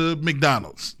trips to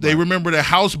McDonald's. They remember their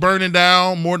house burning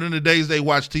down more than the days they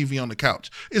watch TV on the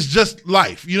couch. It's just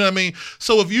life. You know what I mean?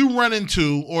 So if you run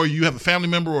into, or you have a family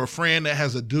member or a friend that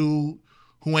has a dude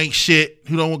who ain't shit,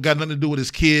 who don't got nothing to do with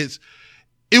his kids,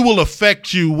 it will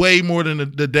affect you way more than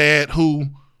the dad who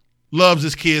loves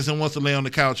his kids and wants to lay on the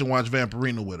couch and watch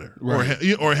Vampirina with her, or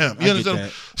him. You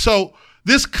understand? So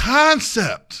this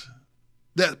concept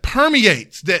that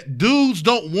permeates that dudes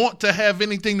don't want to have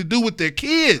anything to do with their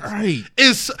kids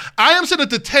is. I am sitting at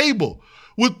the table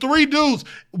with 3 dudes.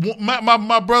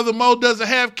 My brother Mo doesn't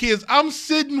have kids. I'm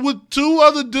sitting with 2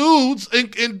 other dudes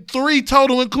and 3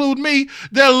 total, include me,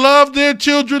 that love their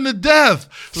children to death.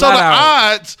 So the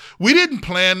odds, we didn't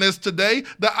plan this today.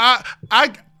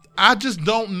 I just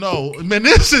don't know. Man,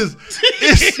 it's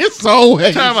so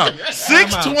time out.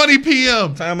 6:20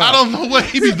 p.m. Time out. I don't know what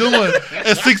he be doing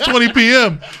at 6:20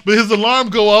 p.m. But his alarm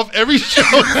go off every show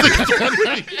at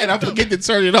 6:20 p.m. and I forget to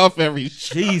turn it off every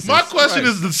show. Jesus. My question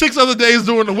is the 6 other days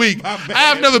during the week. I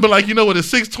have never been like, you know what, at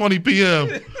 6:20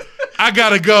 p.m. I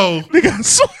gotta go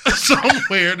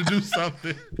somewhere to do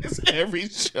something. It's every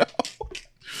show.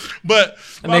 But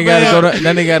And they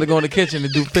gotta go in the kitchen to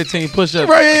do 15 push-ups.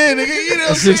 Right here, nigga. You know,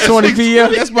 At 6:20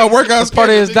 p.m. That's my workout That's part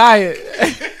of his diet.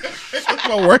 That's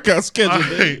my workout schedule. all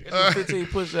man. right. 15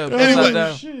 push-ups. Anyway,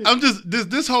 upside down. I'm just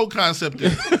this whole concept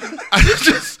is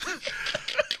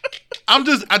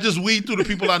I just weed through the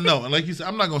people I know. And like you said,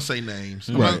 I'm not gonna say names.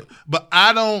 Right. But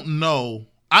I don't know.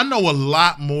 I know a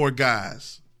lot more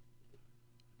guys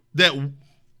that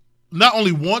not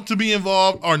only want to be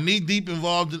involved or knee deep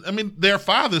involved. I mean, they're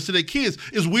fathers to their kids.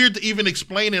 It's weird to even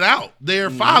explain it out. They're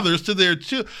fathers to their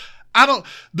children.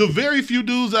 The very few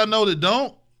dudes I know that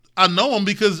don't, I know them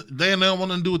because they don't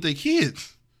want to do with their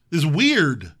kids. It's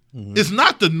weird. It's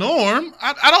not the norm.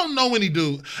 I don't know any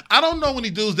dude. I don't know any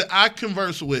dudes that I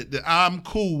converse with, that I'm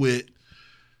cool with,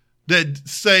 that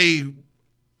say,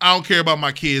 I don't care about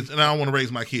my kids and I don't want to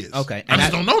raise my kids. Okay. I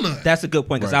just don't know none. That's a good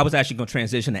point because I was actually going to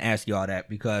transition and ask y'all that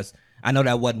because I know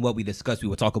that wasn't what we discussed. We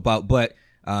would talk about, but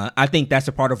I think that's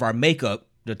a part of our makeup,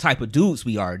 the type of dudes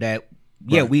we are. That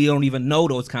we don't even know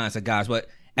those kinds of guys. But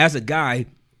as a guy,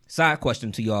 side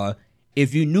question to y'all: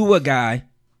 if you knew a guy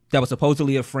that was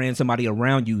supposedly a friend, somebody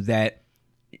around you that,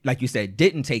 like you said,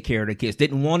 didn't take care of the kids,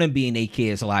 didn't want to be in their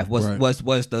kids' life, was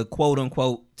the quote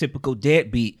unquote typical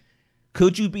deadbeat.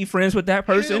 Could you be friends with that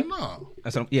person? Hell no.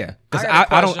 That's what, yeah, because I got a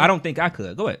question. I don't think I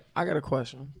could. Go ahead. I got a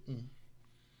question.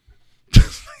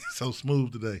 So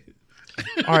smooth today.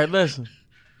 All right, listen.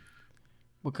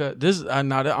 Because this is I'm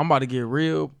about to get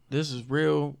real. This is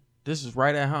real. This is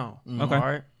right at home. Okay. All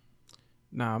right.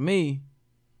 Now me,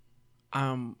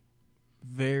 I'm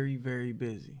very, very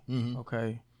busy.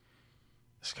 Okay.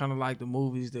 It's kind of like the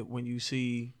movies that when you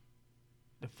see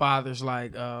the father's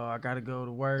like, I gotta go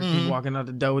to work. He walking out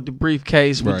the door with the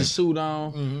briefcase with the suit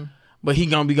on. But he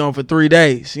gonna be gone for 3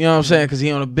 days. You know what I'm saying? Because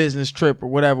he on a business trip or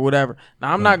whatever.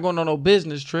 Now, I'm not going on no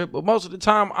business trip, but most of the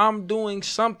time I'm doing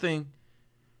something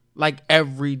like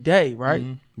every day, right?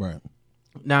 Right.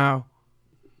 Now,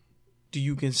 do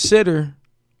you consider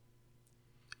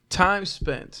time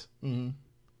spent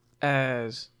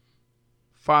as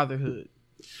fatherhood?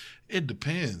 It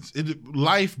depends.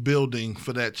 Life building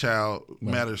for that child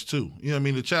matters too. You know what I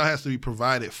mean? The child has to be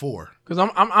provided for. Because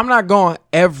I'm not going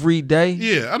every day.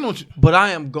 Yeah, I know what you... But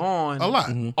I am gone A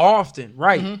lot. often,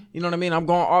 right? You know what I mean? I'm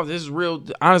going off. This is real.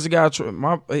 Honestly, God,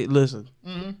 hey, listen.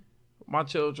 My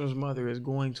children's mother is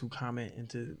going to comment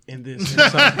in this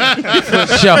for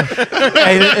sure.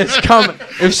 Hey, it's coming.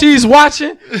 If she's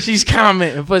watching, she's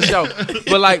commenting for sure.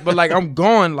 But like I'm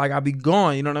going. Like I be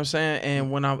gone. You know what I'm saying?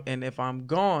 And if I'm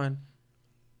gone,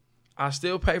 I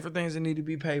still pay for things that need to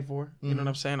be paid for. You know what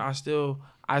I'm saying? I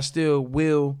still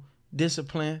will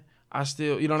discipline. I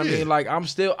still, you know what I mean? Like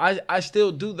I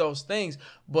still do those things.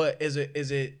 But is it?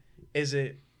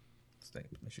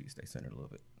 Make sure you stay centered a little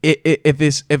bit.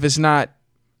 If it's not,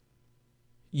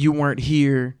 you weren't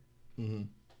here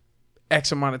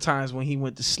X amount of times when he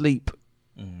went to sleep,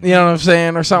 you know what I'm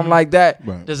saying, or something like that.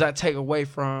 Right. Does that take away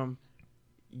from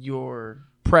your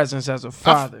presence as a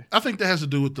father? I think that has to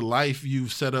do with the life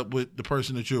you've set up with the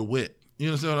person that you're with. You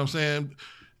understand what I'm saying?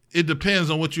 It depends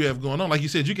on what you have going on. Like you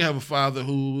said, you can have a father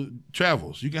who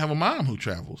travels. You can have a mom who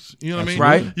travels. You know what I mean?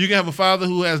 Right. You can have a father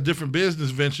who has different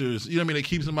business ventures. You know what I mean? That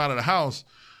keeps him out of the house.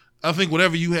 I think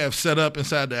whatever you have set up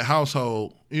inside that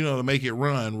household, you know, to make it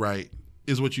run right,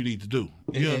 is what you need to do.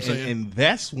 You know what I'm saying? And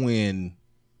that's when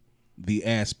the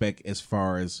aspect as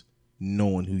far as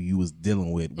knowing who you was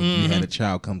dealing with when you had a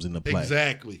child comes into play.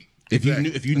 Exactly. If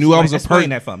you knew I was a Explain person,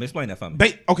 that for me. Explain that for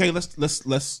me. Okay, let's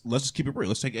just keep it real.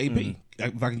 Let's take AP.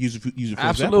 If I can use it for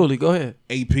Absolutely, example. go ahead.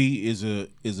 AP is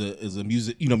a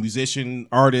musician,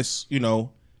 artist, you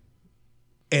know,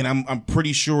 and I'm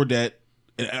pretty sure that,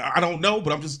 I don't know,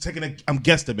 but I'm just I'm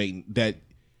guesstimating that,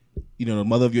 you know, the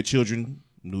mother of your children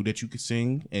knew that you could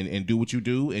sing and do what you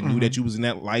do and knew that you was in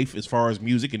that life as far as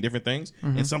music and different things.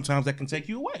 And sometimes that can take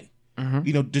you away,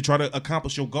 you know, to try to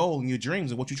accomplish your goal and your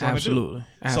dreams and what you're trying to do.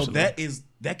 Absolutely. So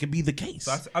that could be the case.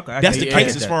 That's the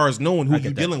case as far as knowing who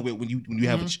you're that. dealing with when you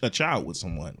have a child with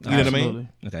someone. You know what I mean?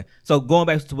 Okay. So going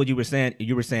back to what you were saying,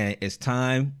 is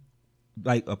time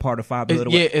like a part of fatherhood?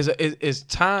 Is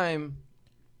time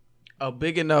a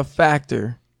big enough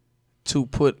factor to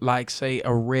put, like, say,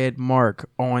 a red mark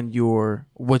on your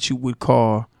what you would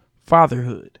call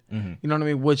fatherhood. You know what I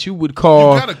mean? What you would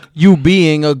call you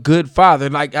being a good father.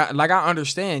 Like I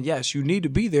understand, yes, you need to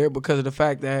be there because of the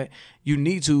fact that you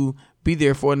need to be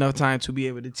there for enough time to be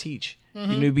able to teach. You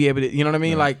need to be able to, you know what I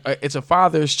mean? Like it's a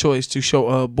father's choice to show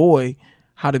a boy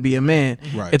how to be a man.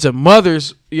 Right. It's a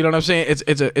mother's, you know what I'm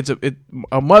saying?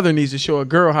 A mother needs to show a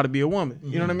girl how to be a woman.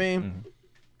 You know what I mean?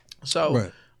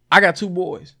 So I got 2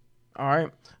 boys. All right.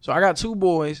 So I got 2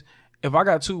 boys. If I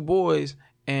got 2 boys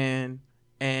and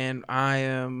I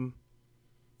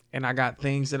got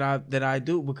things that I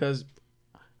do because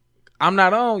I'm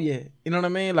not on yet. You know what I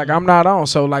mean? Like I'm not on.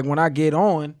 So like when I get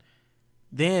on,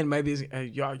 then maybe it's,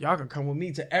 y'all can come with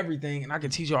me to everything, and I can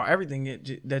teach y'all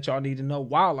everything that y'all need to know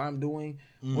while I'm doing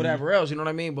whatever else. You know what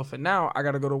I mean? But for now, I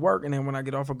got to go to work, and then when I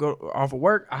get off of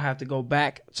work, I have to go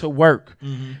back to work.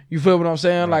 You feel what I'm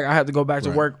saying? Like I have to go back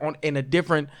to work in a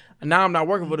different. Now I'm not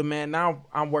working for the man. Now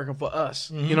I'm working for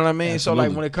us. You know what I mean? Absolutely. So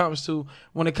like when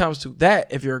it comes to that,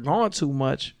 if you're gone too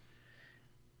much,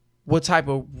 what type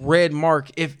of red mark,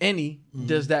 if any,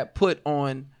 does that put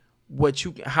on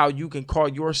how you can call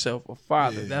yourself a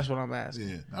father? That's what I'm asking.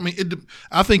 Yeah, I mean,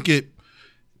 I think it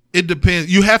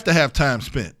depends. You have to have time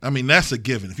spent. I mean, that's a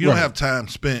given. If you don't have time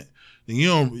spent, then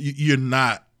you're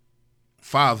not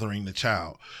fathering the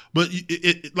child. But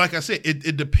like I said,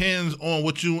 it depends on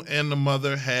what you and the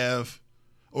mother have,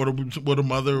 or what the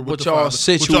mother, what y'all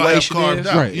situation is.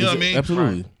 Right. You know what I mean?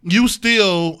 Absolutely. You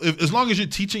still, as long as you're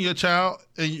teaching your child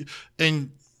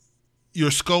and you're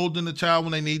scolding the child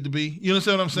when they need to be. You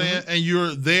understand what I'm saying? And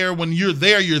you're there. When you're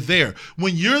there, you're there.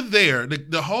 When you're there,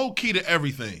 the whole key to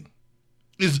everything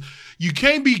is you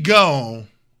can't be gone,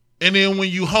 and then when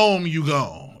you home, you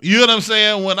gone. You know what I'm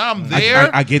saying? When I'm there,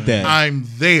 I get that. I'm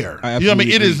there. You know what I mean?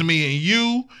 It is me and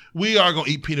you. We are gonna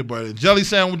eat peanut butter and jelly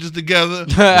sandwiches together.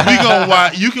 We gonna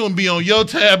watch. You can be on your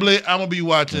tablet. I'm gonna be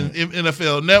watching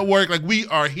NFL Network. Like we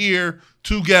are here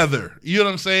together. You know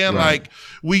what I'm saying? Right. Like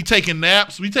we taking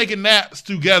naps. We taking naps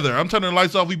together. I'm turning the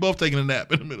lights off. We both taking a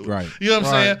nap in the middle. Right. You know what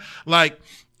I'm saying? Like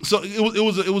so.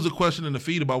 It was a question in the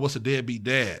feed about what's a deadbeat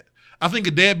dad. I think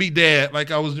a deadbeat dad,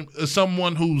 like is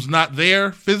someone who's not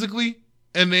there physically,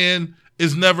 and then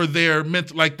is never there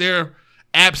mentally. Like they're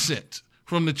absent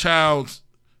from the child's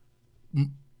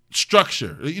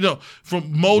structure,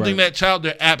 from molding that child.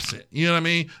 They're absent. You know what I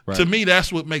mean? Right. To me,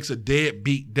 that's what makes a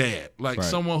deadbeat dad. Like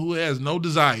someone who has no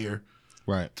desire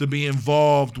to be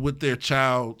involved with their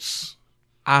child's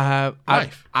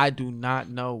life. I do not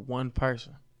know one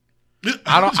person.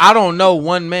 I don't know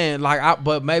one man.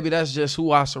 But maybe that's just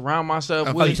who I surround myself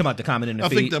with. Oh, you talking about the comment in the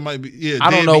feed? I think that might be.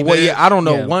 I don't know what. Dad. I don't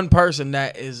know one person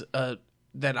that is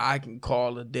that I can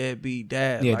call a deadbeat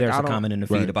dad. Yeah, there's a comment in the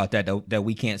feed about that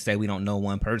we can't say we don't know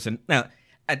one person. Now,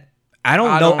 I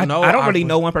don't know. I don't really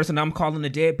know one person I'm calling a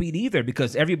deadbeat either,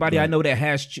 because everybody I know that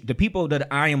has the people that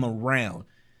I am around,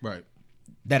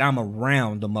 that I'm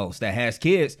around the most that has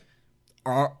kids,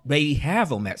 they have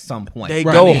them at some point. They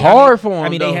go hard for them. I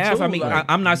mean, they have. Too, I mean,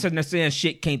 I'm not sitting there saying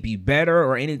shit can't be better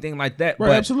or anything like that.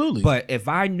 Right, absolutely. But if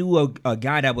I knew a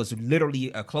guy that was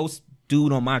literally a close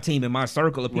dude on my team, in my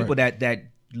circle of people that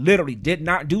literally did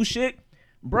not do shit,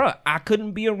 bruh, I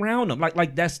couldn't be around them.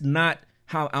 Like that's not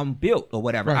how I'm built or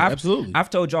whatever. Right, absolutely. I've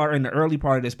told y'all in the early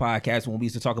part of this podcast when we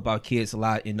used to talk about kids a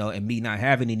lot, and me not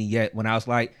having any yet, when I was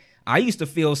like, I used to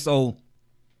feel so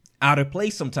out of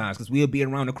place sometimes because we'll be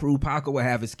around the crew. Paco will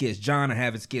have his kids, John will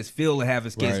have his kids, Phil will have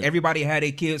his kids. Right. Everybody had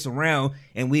their kids around,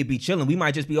 and we'd be chilling. We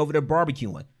might just be over there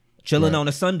barbecuing, chilling on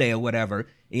a Sunday or whatever,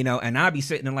 and I'd be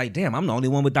sitting there like, damn, I'm the only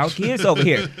one without kids over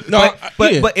here.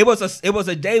 But it was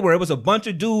a day where it was a bunch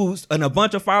of dudes and a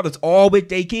bunch of fathers all with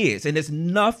their kids, and it's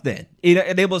nothing.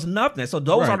 It was nothing. So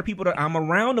those are the people that I'm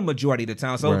around the majority of the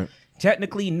time. So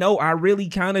technically, no, I really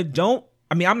kind of don't.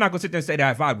 I mean, I'm not gonna sit there and say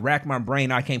that if I rack my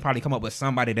brain, I can't probably come up with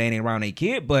somebody that ain't around a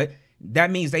kid, but that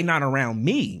means they not around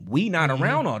me. We not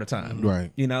around all the time,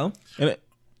 right? And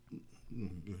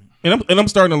I'm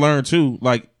starting to learn too.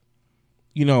 Like,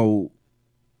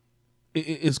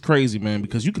 it's crazy, man,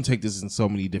 because you can take this in so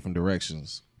many different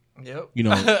directions. Yep. You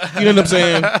know what I'm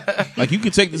saying? Like, you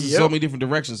can take this in so many different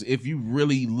directions if you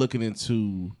really looking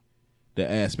into the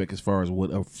aspect as far as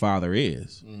what a father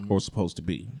is or supposed to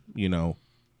be.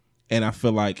 And I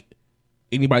feel like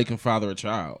anybody can father a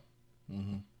child,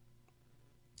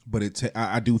 but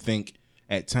I do think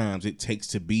at times it takes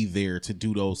to be there to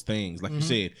do those things. Like you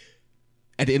said,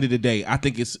 at the end of the day, I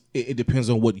think it depends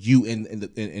on what you and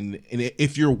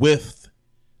if you're with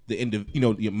the end of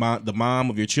the mom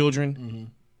of your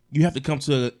children, you have to come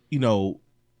to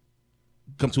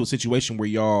a situation where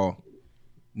y'all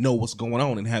know what's going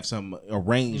on and have something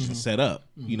arranged and set up,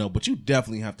 you know, but you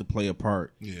definitely have to play a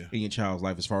part in your child's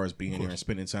life as far as being there and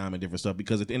spending time and different stuff,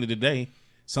 because at the end of the day,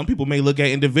 some people may look at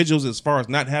individuals as far as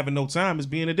not having no time as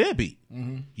being a deadbeat.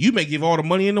 You may give all the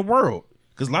money in the world,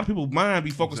 because a lot of people's mind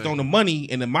be focused on the money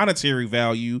and the monetary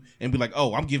value and be like,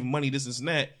 oh, I'm giving money, this and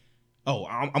that. Oh,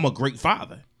 I'm a great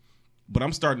father. But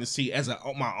I'm starting to see as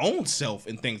my own self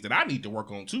and things that I need to work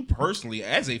on too personally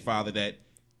as a father, that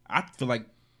I feel like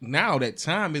now that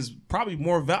time is probably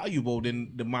more valuable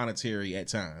than the monetary at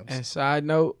times. And side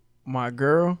note, my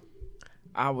girl,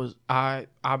 I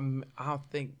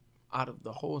think out of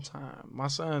the whole time, my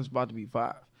son's about to be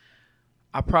 5.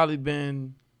 I've probably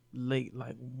been late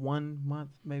like 1 month,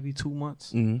 maybe 2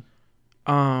 months.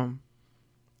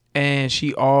 And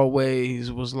she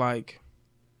always was like,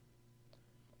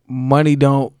 money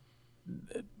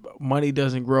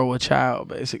doesn't grow a child,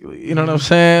 basically. You know what I'm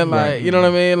saying? Like, you know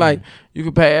what I mean? Like, you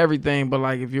can pay everything, but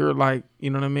like, if you're like, you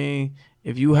know what I mean?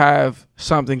 If you have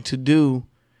something to do,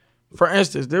 for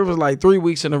instance, there was like 3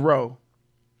 weeks in a row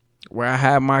where I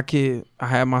had my kid, I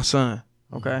had my son,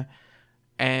 okay?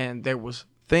 And there was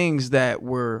things that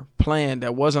were planned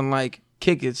that wasn't like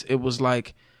kick it's. It was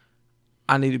like,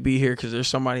 I need to be here because there's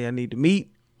somebody I need to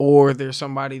meet, or there's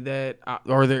somebody that,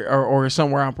 or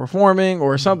somewhere I'm performing,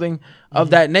 or something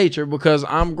of that nature, because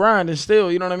I'm grinding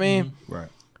still. You know what I mean? Right.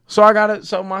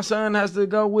 So my son has to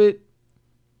go with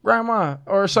grandma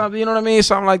or something. You know what I mean?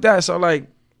 Something like that. So like,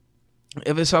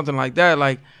 if it's something like that,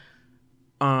 like,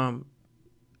 I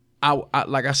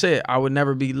like I said, I would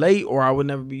never be late or I would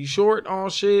never be short on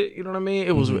shit. You know what I mean?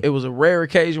 It was a rare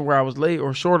occasion where I was late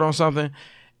or short on something,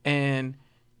 and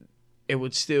it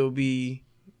would still be.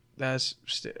 That's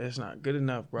not good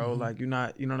enough, bro. Like, you're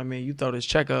not, you know what I mean? You throw this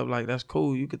check up, like, that's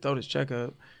cool. You could throw this check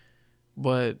up.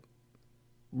 But,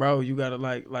 bro, you got to,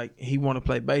 like he want to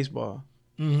play baseball.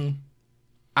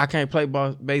 I can't play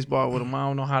baseball with him. I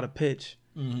don't know how to pitch.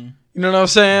 You know what I'm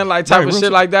saying? Like, type of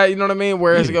shit like that, you know what I mean?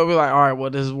 Where it's going to be like, all right, well,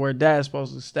 this is where dad's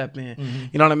supposed to step in.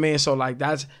 You know what I mean? So, like,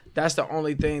 that's the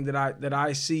only thing that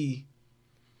I see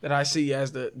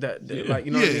as the like,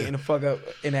 you know what I mean, in the fuck up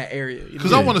in that area.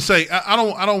 Because I want to say, I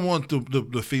don't want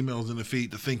the females in the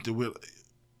feed to think that we're,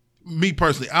 me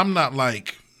personally, I'm not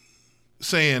like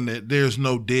saying that there's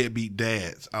no deadbeat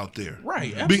dads out there.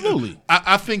 Right, absolutely.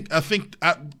 I think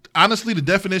honestly, the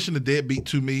definition of deadbeat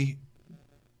to me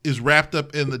is wrapped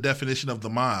up in the definition of the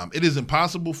mom. It is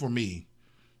impossible for me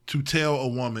to tell a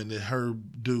woman that her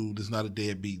dude is not a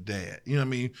deadbeat dad. You know what I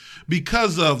mean?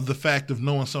 Because of the fact of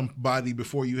knowing somebody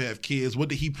before you have kids. What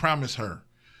did he promise her?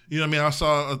 You know what I mean? I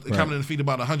saw a comment in the feed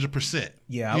about 100%.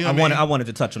 Yeah, you know I wanted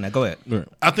to touch on that. Go ahead. Right.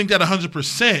 I think that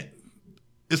 100%,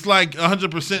 it's like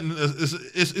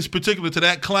 100% is particular to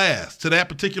that class, to that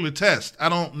particular test. I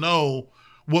don't know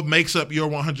what makes up your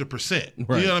 100%.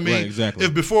 Right, you know what I mean? right, exactly.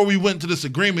 If before we went to this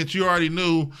agreement, you already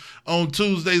knew on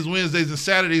Tuesdays, Wednesdays, and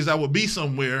Saturdays I would be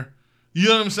somewhere. You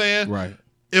know what I'm saying? Right.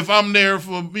 If I'm there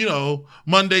for,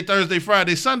 Monday, Thursday,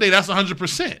 Friday, Sunday, that's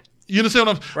 100%. You understand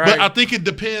what I'm saying? Right. But I think it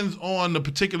depends on the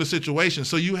particular situation.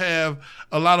 So you have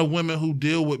a lot of women who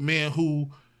deal with men who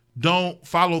don't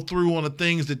follow through on the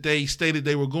things that they stated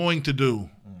they were going to do.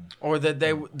 Or that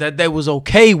they was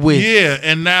okay with. Yeah,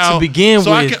 and now to begin with.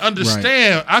 So I can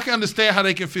understand. Right. I can understand how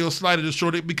they can feel slighted or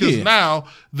shorted because now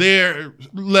they're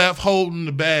left holding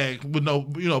the bag with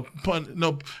for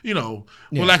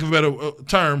lack of a better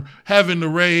term, having to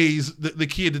raise the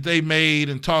kid that they made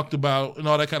and talked about and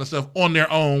all that kind of stuff on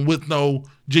their own with no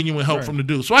genuine help from the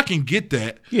dude. So I can get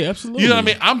that. Yeah, absolutely. You know what I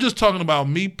mean? I'm just talking about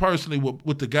me personally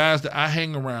with the guys that I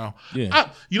hang around. Yeah.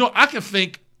 I can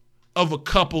think of a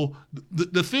couple.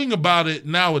 The thing about it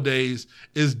nowadays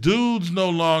is dudes no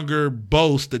longer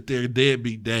boast that they're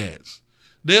deadbeat dads.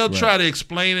 They'll try to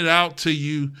explain it out to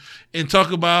you and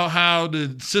talk about how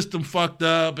the system fucked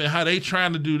up and how they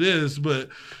trying to do this. But,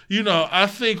 I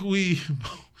think we...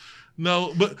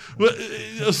 No, but they'll, you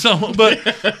know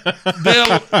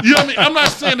what I mean? I'm not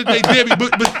saying that they deadbeat,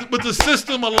 but the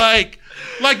system of like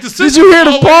the system. Did you hear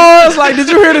the pause? Like, did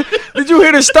you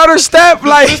hear the stutter step?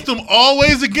 Like, the system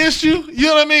always against you. You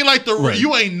know what I mean? Like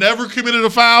you ain't never committed a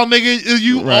foul, nigga.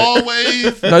 You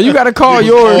always. No, you got to call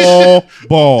yours. All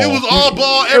ball. It was all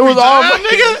ball every time,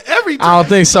 nigga. Every time. I don't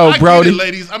think so, Brody. I get it,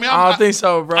 ladies. I mean, I don't think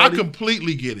so, Brody. I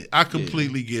completely get it.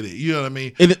 Get it. You know what I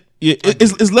mean?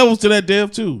 It's levels to that,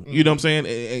 Dev, too. You know what I'm saying?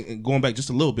 And going back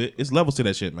just a little bit, it's levels to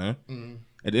that shit, man.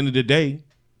 At the end of the day,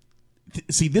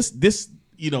 see, this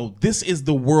is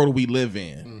the world we live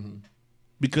in.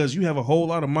 Because you have a whole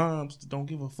lot of moms that don't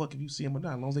give a fuck if you see them or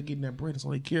not. As long as they're getting that bread, that's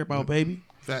all they care about, baby.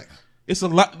 Fact. It's a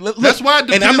lot. Look, that's why it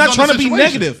depends and I'm not on trying the to be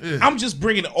situation. negative. Yeah. I'm just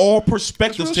bringing all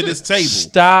perspectives to this table.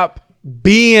 Stop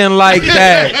being like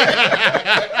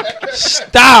that.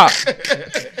 Stop.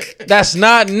 That's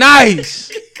not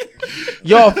nice.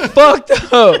 Y'all fucked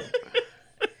up.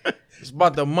 It's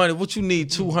about the money. What you need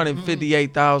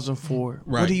 $258,000 for?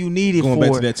 Right. What do you need it Going for?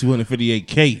 back to that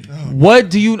 $258K. What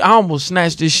do you? I almost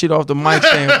snatched this shit off the mic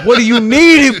stand. What do you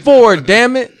need it for?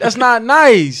 Damn it, that's not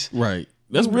nice. Right.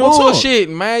 That's real talk. Bullshit,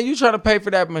 man. You trying to pay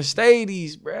for that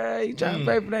Mercedes, bruh. You trying to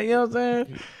pay for that, you know what I'm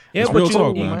saying? Yeah, It's but real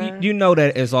talk, man. you know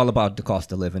that it's all about the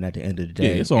cost of living at the end of the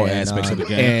day. Yeah, it's all aspects of the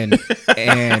game.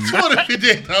 And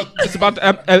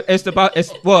 $258,000.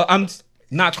 it's well, I'm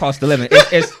not cost of living.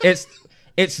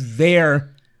 It's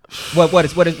their what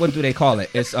do they call it?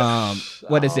 It's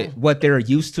what is it? What they're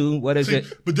used to? What is it?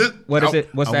 But this, What is it?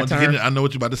 What's I that want to get term? it. I know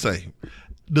what you're about to say.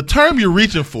 The term you're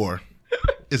reaching for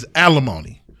is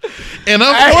alimony. And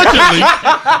unfortunately,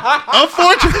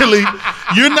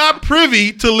 you're not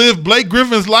privy to live Blake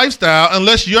Griffin's lifestyle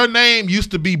unless your name used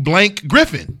to be Blank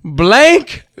Griffin.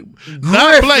 Blank,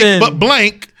 Not Blake, Griffin. but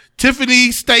Blank,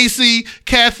 Tiffany, Stacy,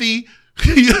 Kathy,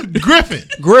 Griffin.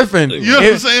 Griffin. You know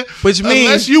what I'm saying? Which means,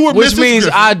 Unless you were which Mrs. means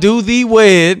Griffin. I do thee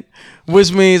wed.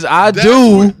 Which means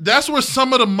That's where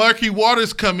some of the murky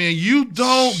waters come in. You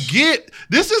don't get,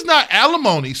 this is not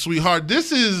alimony, sweetheart.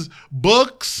 This is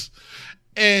books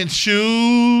and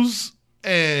shoes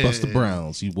and Buster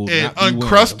Browns. You will and not be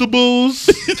Uncrustables.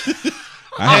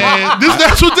 And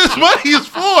that's what this money is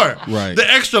for. Right. The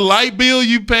extra light bill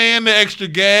you paying, the extra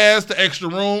gas, the extra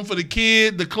room for the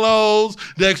kid, the clothes,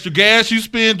 the extra gas you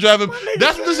spend driving.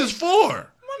 That's what this is for.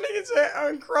 nigga said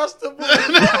uncrustable.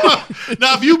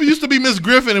 Now, if you used to be Miss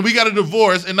Griffin and we got a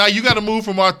divorce, and now you got to move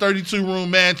from our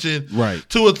 32-room mansion Right.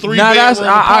 to a 3-bedroom Now, that's-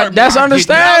 apartment, that's now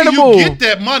understandable. you get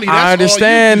that money. That's I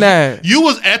understand all you, that. You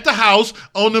was at the house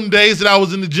on them days that I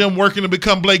was in the gym working to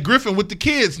become Blake Griffin with the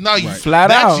kids. Now you Flat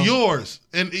that's out. yours.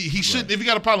 And he shouldn't. If you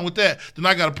got a problem with that, then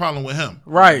I got a problem with him.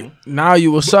 Right. Now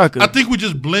you a sucker. I think we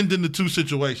just blend into two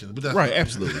situations. But that's Right,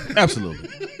 absolutely. Absolutely.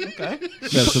 Okay.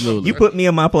 Absolutely. You put me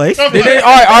in my place. All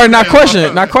right, not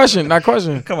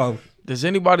question. Come on. Does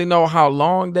anybody know how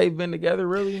long they've been together,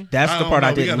 really? That's the part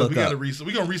I didn't look we gotta up. research.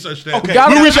 We're going to research that. Okay. Gotta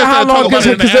We'll know research how that and long, talk about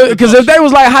it in the after because if they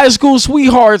was like high school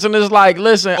sweethearts and it's like,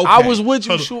 listen, I Okay. was with you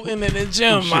Hold on. shooting in the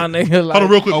gym, my nigga. Like, Hold on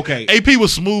real quick. Okay. AP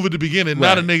was smooth at the beginning.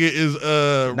 Now Right. the nigga is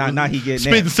Now he getting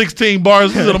spitting that. 16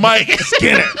 bars to the mic.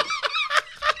 Skinner.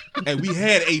 Hey, we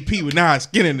had AP with Nas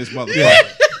Skinner in this motherfucker.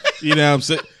 You know what I'm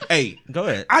saying? Hey, Go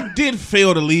ahead. I did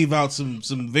fail to leave out some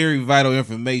very vital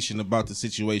information about the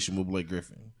situation with Blake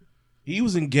Griffin. He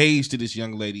was engaged to this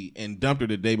young lady and dumped her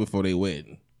the day before their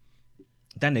wedding.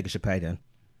 That nigga should pay then.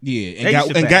 Yeah, They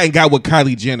should and got with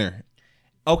Kylie Jenner.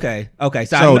 Okay. So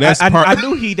that's part- I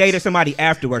knew he dated somebody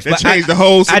afterwards. That but changed the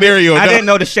whole scenario, I dog. didn't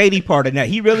know the shady part of that.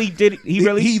 He really did.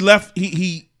 He left.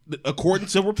 He according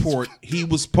to report, he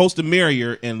was supposed to marry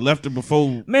her and left her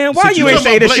before. Man, why you ain't situation.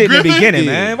 say this Blake shit in the Griffin? beginning,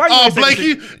 Yeah. man? Why you Oh, ain't say Blake, this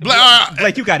you, shit-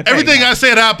 Blake, you gotta pay everything now. I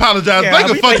said, I apologize. Yeah, Blake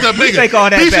a we fucked take- up we nigga. take all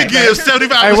that he back, should man. give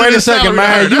 75%. Hey, wait a second,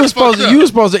 man. You was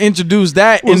supposed to introduce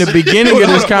that in the beginning of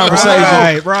this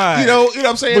conversation. Right. You know what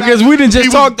I'm saying? Because we didn't just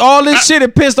talk all this shit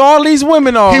and pissed all these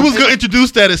women off. He was gonna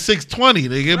introduce that at 6:20,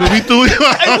 nigga, but we threw him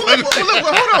out.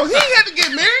 Hold on. He had to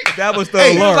get married. That was the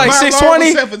Hey, alarm. like My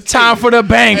 620. alarm was set for Time for the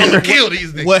banger. Kill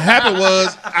these niggas. What happened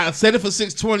was I set it for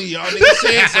 6:20. Y'all niggas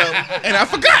said something, and I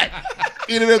forgot.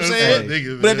 You know what I'm saying?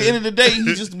 nigga, But at man. the end of the day,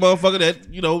 he's just a motherfucker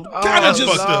that kind of that's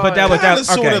just fucked up. But that was that.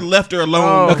 sort Okay. of left her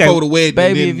alone Okay. before the wedding.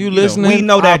 Baby, and if then, you listening, we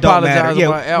know that I don't matter. apologize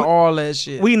Yeah, about all that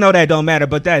shit. We know that don't matter,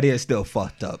 but that is still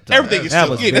fucked up. Though. everything is That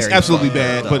still was that's very absolutely fucked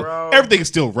bad, up. but bro. everything is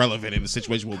still relevant in the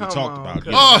situation what we talked on, about.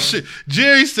 come Oh shit!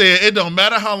 Jerry said it don't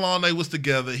matter how long they was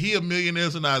together. He a millionaire,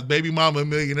 so now his baby mama a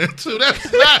millionaire too.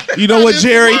 That's not. You know how what, this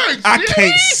Jerry? works, I Jerry.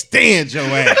 can't stand your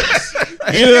ass.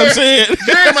 You know what I'm saying?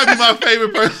 Jerry might be my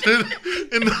favorite person.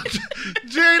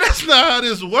 Jerry, that's not how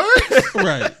this works.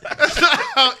 Right. That's not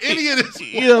how any of this works.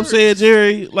 You know what I'm saying,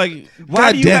 Jerry? Like, Why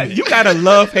God do you damn got, it. you got a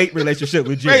love-hate relationship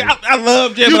with Jerry? Hey, I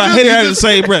love Jerry, You but I just- hate you her in the just-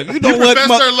 same breath. You know You what?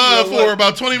 professed her love you know for what?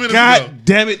 about 20 minutes ago. God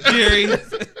damn it, Jerry.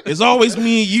 It's always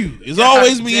me and you. It's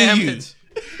always me and damn you. it.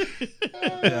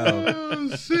 Oh,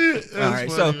 shit. That's All right. funny,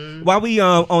 So man. while we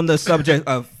on the subject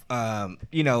of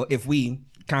if we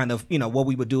kind of what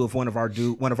we would do if one of our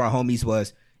homies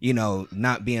was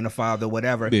not being a father,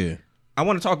 whatever. Yeah. I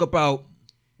want to talk about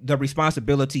the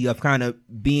responsibility of kind of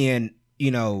being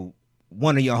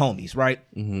one of your homies, right?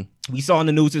 Mm-hmm. We saw in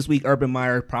the news this week, Urban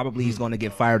Meyer probably is going to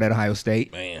get fired at Ohio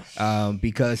State, Man.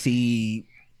 because he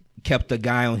kept a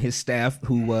guy on his staff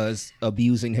who was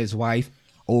abusing his wife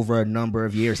over a number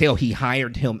of years. Hell, he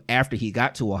hired him after he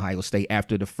got to Ohio State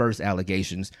after the first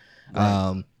allegations.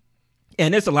 Right.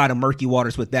 And there's a lot of murky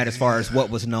waters with that as far as what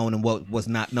was known and what was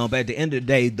not known. But at the end of the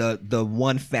day, the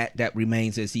one fact that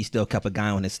remains is he still kept a guy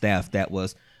on his staff that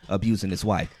was abusing his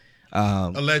wife.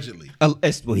 Allegedly.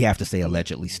 We have to say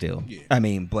allegedly still. Yeah. I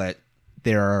mean, but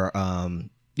there are,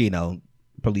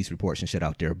 police reports and shit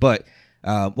out there. But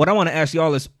what I want to ask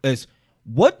y'all is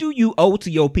what do you owe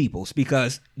to your peoples?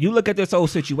 Because you look at this whole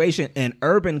situation, and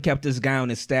Urban kept this guy on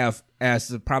his staff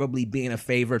as probably being a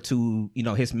favor to,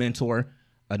 his mentor,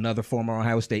 another former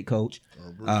Ohio State coach,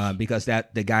 because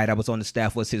the guy that was on the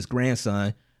staff was his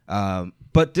grandson.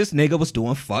 But this nigga was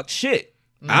doing fucked shit.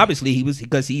 Obviously, he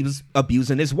was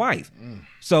abusing his wife.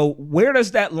 So where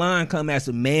does that line come as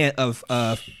a man of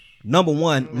number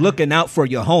one, looking out for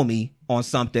your homie on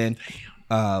something?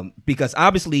 Because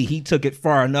obviously he took it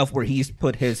far enough where he's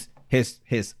put his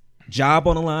job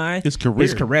on the line, his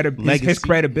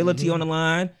credibility on the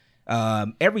line.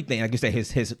 Everything, like you said,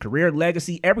 his career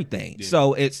legacy, everything. Yeah.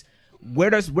 So it's where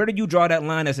do you draw that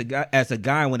line as a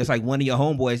guy when it's like one of your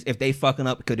homeboys, if they fucking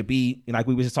up, could it be like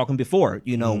we were just talking before,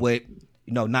 with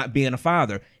not being a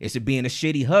father? Is it being a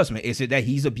shitty husband? Is it that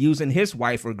he's abusing his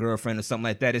wife or girlfriend or something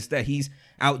like that? It's that he's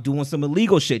out doing some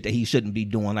illegal shit that he shouldn't be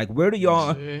doing. Like where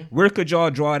could y'all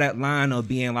draw that line of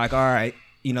being like, all right,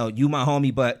 you my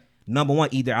homie, but number one,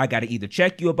 either I got to either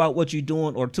check you about what you're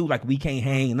doing, or two, like we can't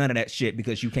hang none of that shit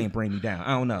because you can't bring me down.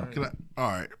 I don't know. All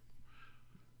right.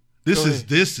 This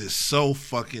is so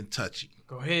fucking touchy.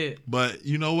 Go ahead. But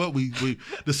you know what? We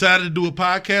decided to do a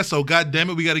podcast, so God damn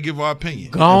it, we got to give our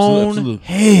opinion. Go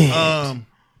ahead.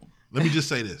 Let me just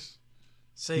say this.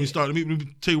 Let me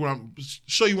tell you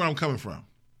show you where I'm coming from.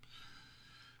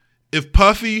 If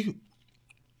Puffy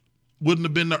wouldn't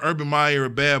have been the Urban Meyer, a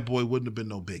bad boy wouldn't have been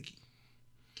no Biggie.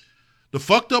 The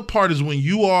fucked up part is when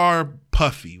you are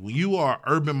Puffy, when you are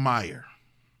Urban Meyer,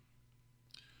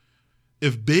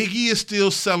 if Biggie is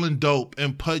still selling dope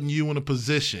and putting you in a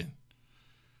position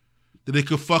that it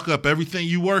could fuck up everything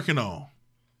you working on,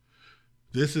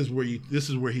 this is where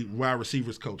wide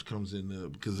receivers coach comes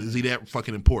in, because is he that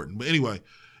fucking important? But anyway,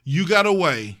 you got a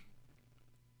way.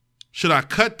 Should I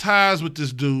cut ties with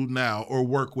this dude now or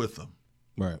work with him?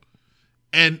 Right.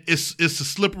 And it's a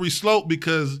slippery slope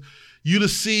because you the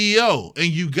CEO, and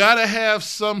you gotta have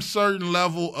some certain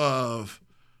level of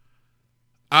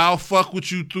I'll fuck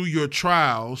with you through your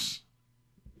trials.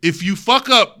 If you fuck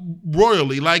up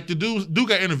royally, like the dude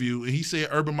got interviewed, and he said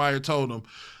Urban Meyer told him,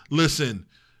 listen,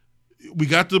 we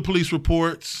got the police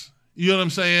reports. You know what I'm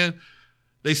saying?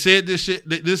 They said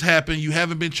this happened. You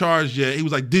haven't been charged yet. He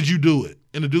was like, did you do it?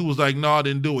 And the dude was like, no, I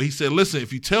didn't do it. He said, listen,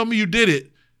 if you tell me you did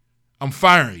it, I'm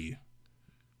firing you.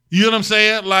 You know what I'm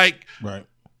saying? Like, right.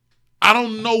 I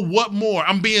don't know what more.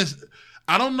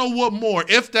 I don't know what more.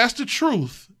 If that's the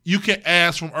truth, you can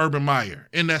ask from Urban Meyer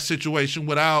in that situation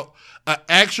without an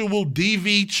actual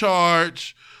DV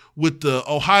charge with the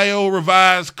Ohio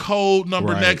revised code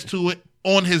number next to it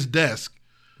on his desk.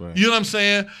 Right. You know what I'm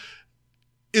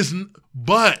saying?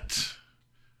 But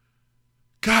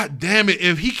God damn it,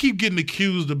 if he keep getting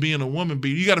accused of being a woman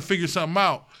beater, you got to figure something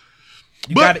out.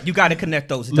 You got to connect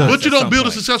those dots. But you don't build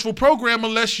a successful program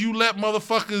unless you let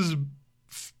motherfuckers.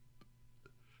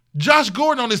 Josh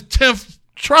Gordon on his 10th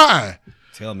try.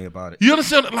 Tell me about it. You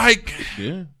understand? Like,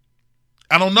 yeah.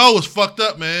 I don't know. It's fucked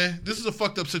up, man. This is a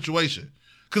fucked up situation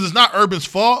because it's not Urban's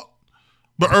fault,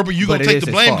 but Urban, you gonna take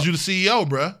the blame because you the CEO,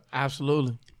 bruh.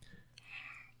 Absolutely.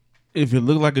 If it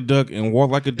look like a duck and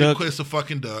walk like a duck, it's a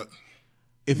fucking duck.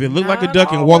 If it look like a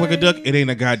duck and walk like a duck, it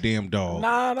ain't a goddamn dog.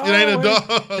 It ain't a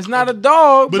dog. It's not a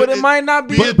dog, but it might not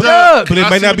be a duck. But it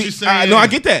might not be. No, I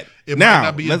get that. It now, might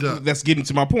not be a duck. Let's get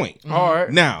into my point. Mm-hmm. All right.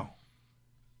 Now,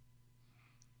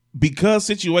 because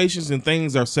situations and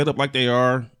things are set up like they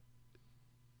are,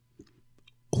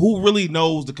 who really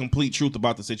knows the complete truth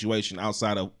about the situation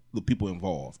outside of the people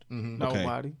involved? Mm-hmm. Okay.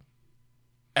 Nobody.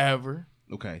 Ever.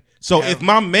 Okay. So if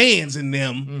my mans and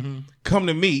them come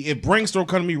to me, if Brainstorm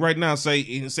come to me right now and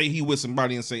say he with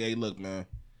somebody and say, hey, look, man.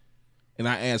 And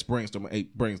I ask Brainstorm, hey,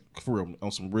 for real,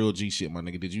 on some real G shit, my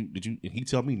nigga, did you? And he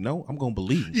tell me no, I'm gonna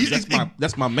believe him.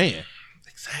 That's my man.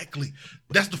 Exactly.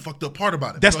 That's the fucked up part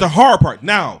about it. That's the hard part.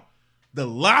 Now, the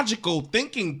logical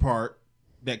thinking part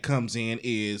that comes in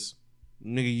is,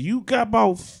 nigga, you got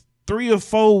about 3 or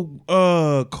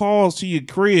 4 calls to your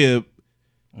crib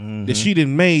that she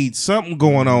done made something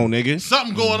going on, nigga.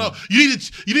 Something going on. You need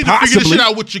to figure this shit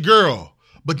out with your girl.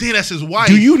 But then that's his wife.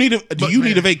 Do you need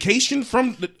a vacation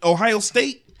from Ohio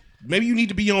State? Maybe you need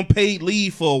to be on paid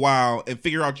leave for a while and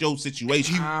figure out your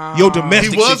situation, your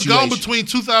domestic situation. He was gone between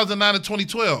 2009 and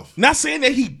 2012. Not saying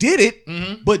that he did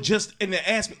it, but just in the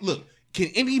aspect. Look, can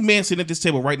any man sitting at this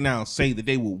table right now say that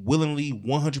they will willingly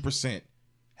 100%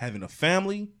 having a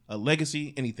family, a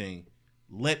legacy, anything,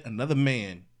 let another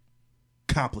man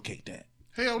complicate that.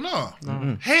 Hell no.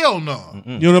 Hell no.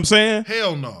 You know what I'm saying?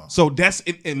 Hell no. So that's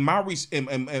in my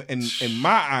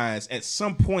eyes. At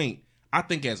some point, I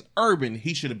think as Urban,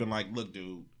 he should have been like, "Look,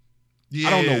 dude, Yeah.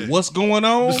 I don't know what's going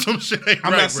on. Some shit ain't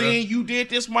I'm right, not saying you did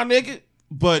this, my nigga,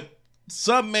 but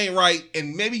something ain't right,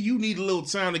 and maybe you need a little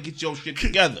time to get your shit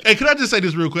together." Hey, can I just say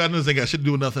this real quick? I know this ain't got shit to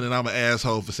do with nothing, and I'm an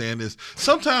asshole for saying this.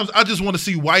 Sometimes I just want to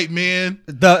see white men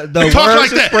The talk words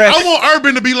like that. expressed- I want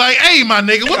Urban to be like, "Hey, my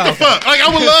nigga, what the fuck?" Like, I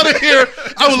would love to hear.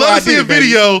 I would love to see a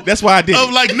video. That's why I did of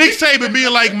it. like Nick Saban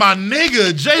being like, "My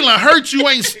nigga, Jalen Hurts, you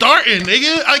ain't starting,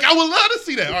 nigga." Like, I would love to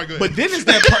see that. All right, go ahead. But then it's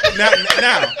that part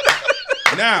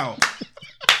now.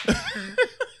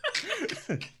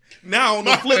 Now on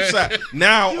the flip side.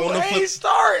 Now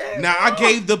I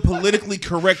gave the politically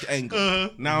correct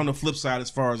angle. Now on the flip side, as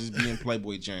far as being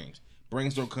Playboy James,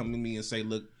 Brainstorm come to me and say,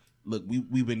 "Look,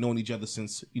 we've been knowing each other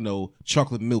since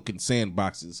chocolate milk and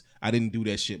sandboxes. I didn't do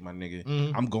that shit, my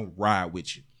nigga. I'm gonna ride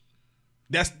with you."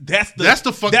 That's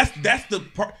the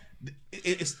part.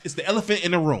 It's the elephant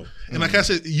in the room. And like I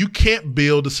said, you can't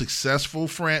build a successful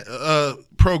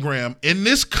program in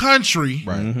this country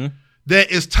that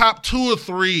is top 2 or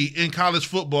 3 in college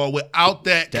football without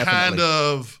that kind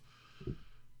of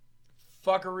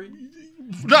fuckery.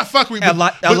 Not fuckery,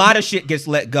 but a lot of shit gets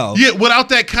let go. Yeah, without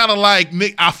that kind of like,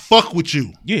 Nick, I fuck with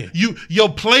you. Yeah. Your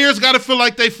players got to feel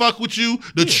like they fuck with you.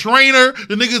 The trainer,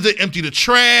 the niggas that empty the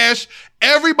trash,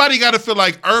 everybody got to feel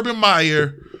like Urban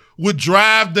Meyer would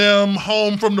drive them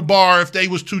home from the bar if they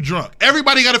was too drunk.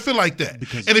 Everybody got to feel like that.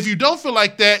 And if you don't feel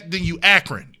like that, then you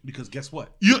Akron. Because guess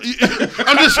what?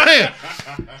 I'm just saying.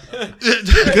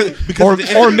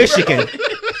 Or Michigan.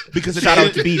 Because shout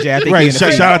out to BJ. I think right.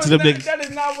 Shout out to them niggas. That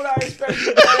is not what I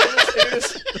expected.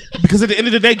 Because at the end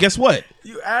of the day, guess what?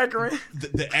 You Akron.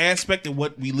 The aspect of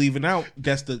what we leaving out,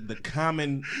 that's the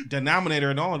common denominator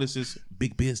in all of this is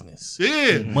big business.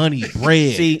 Yeah. Money,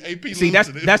 bread. See, that's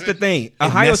the thing.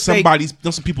 Ohio State,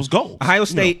 those are people's goals. Ohio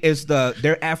State is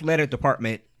their athletic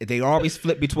department. They always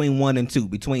flip between 1 and 2,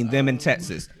 between them and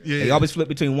Texas. Yeah. They always flip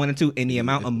between 1 and 2 in the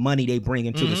amount of money they bring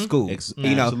into the school.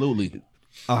 Absolutely.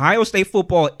 Ohio State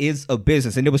football is a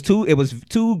business, and it was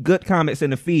two good comments in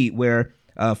the feed where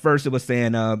first it was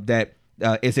saying that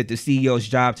is it the CEO's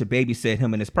job to babysit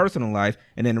him in his personal life,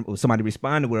 and then somebody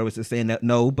responded where it was just saying that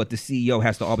no, but the CEO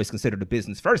has to always consider the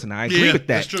business first, and I agree with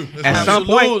that. That's true. At some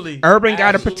point, Urban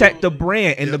got to protect the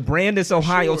brand, and the brand is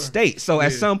Ohio State. So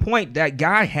at some point, that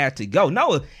guy had to go.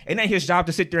 No, it ain't his job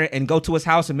to sit there and go to his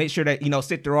house and make sure that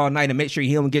sit there all night and make sure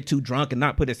he don't get too drunk and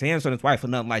not put his hands on his wife or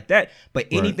nothing like that. But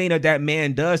anything that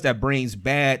man does that brings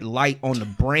bad light on the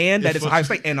brand that is Ohio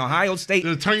State, and Ohio State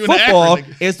football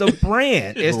is a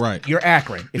brand. It's you're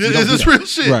Akron. It's real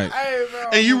shit. Right. Hey, bro,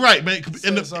 and you're right, man.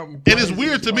 And it's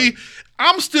weird to me.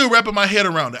 I'm still wrapping my head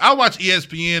around it. I watch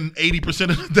ESPN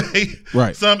 80% of the day.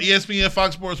 Right. Some ESPN,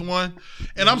 Fox Sports 1.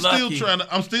 And I'm still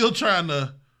trying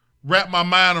to wrap my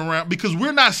mind around, because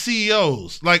we're not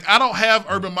CEOs. Like, I don't have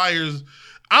Urban Meyer's.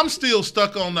 I'm still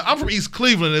stuck on I'm from East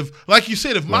Cleveland. If, like you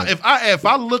said, if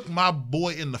I look my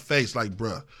boy in the face like,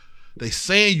 bruh, they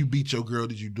saying you beat your girl,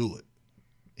 did you do it?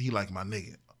 He like, my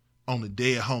nigga, on the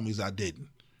dead homies, I didn't.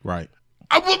 Right.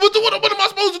 What am I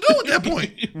supposed to do at that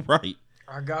point? Right.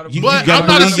 I gotta. But I'm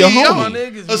not a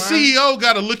CEO. A CEO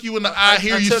got to look you in the eye,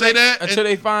 hear you say that until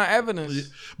they find evidence.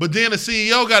 But then the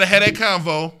CEO got to have that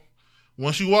convo.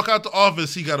 Once you walk out the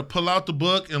office, he got to pull out the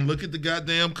book and look at the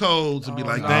goddamn codes and be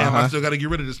like, "Damn, I still got to get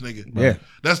rid of this nigga." Yeah,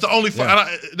 that's the only.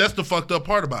 That's the fucked up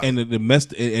part about it. And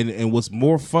and what's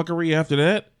more fuckery after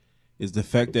that is the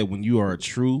fact that when you are a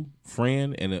true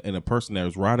friend and a person that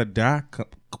is ride or die,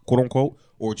 quote unquote,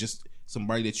 or just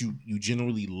somebody that you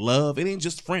generally love, it ain't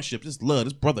just friendship, it's love,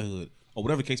 it's brotherhood, or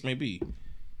whatever the case may be.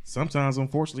 Sometimes,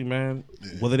 unfortunately, man,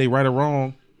 whether they right or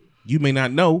wrong, you may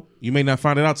not know, you may not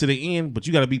find it out to the end, but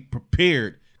you got to be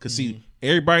prepared. Because see,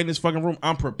 everybody in this fucking room,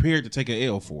 I'm prepared to take an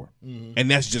L for, and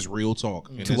that's just real talk.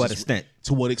 And to what extent?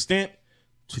 To what extent?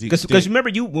 Because remember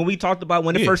when we talked about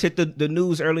when it first hit the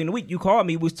news early in the week, you called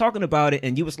me, we was talking about it,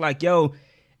 and you was like, "Yo."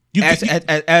 As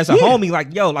a homie,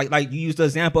 like yo, like you used the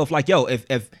example of like yo, if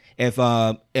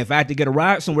I had to get a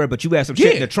ride somewhere, but you had some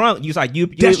shit in the trunk, you was like you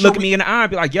look at me in the eye and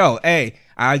be like, yo, hey,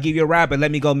 I'll give you a ride, but let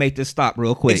me go make this stop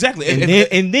real quick. Exactly,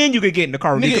 and then you could get in the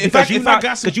car because you're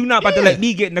not about to let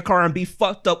me get in the car and be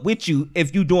fucked up with you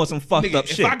if you doing some fucked up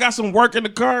shit. If I got some work in the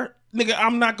car, nigga,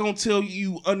 I'm not gonna tell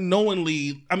you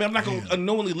unknowingly. I mean, I'm not gonna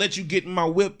unknowingly let you get in my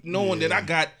whip knowing that I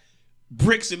got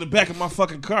bricks in the back of my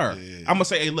fucking car. I'm gonna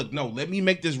say, hey, look, no, let me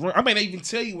make this run. I may not even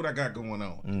tell you what I got going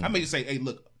on. I may just say, hey,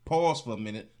 look, pause for a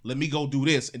minute. Let me go do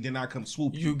this, and then I come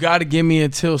swoop. You got to give me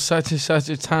until such and such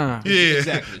a time. Yeah,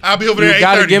 Exactly. I'll be over there. You at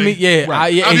got to 8:30, give me, nigga. yeah,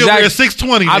 Right. I'll be over there at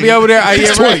 6:20. I'll be over there.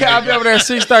 I'll be over there at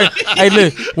 6:30. Hey,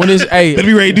 look, when it's Better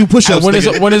be ready to do push-ups.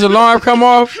 when his alarm come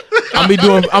off, I'll be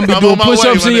doing on my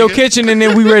push-ups way, in my your nigga. kitchen, and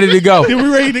then we ready to go. Then we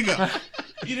ready to go.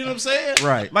 You know what I'm saying?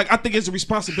 Right. Like, I think it's a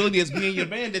responsibility as being your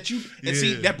man that you and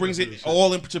see that brings it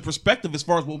all into perspective as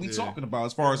far as what we talking about,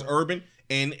 as far as Urban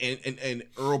and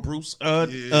Earl Bruce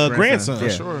grandson. Yeah.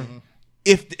 Sure.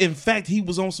 If in fact he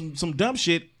was on some dumb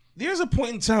shit, there's a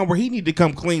point in time where he need to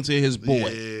come clean to his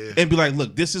boy and be like,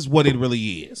 look, this is what it really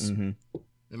is. And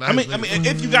I mean,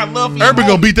 if you got love for your Urban homie-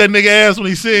 gonna beat that nigga ass when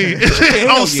he sing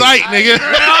hell on site, nigga.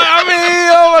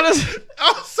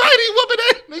 On site, he whooping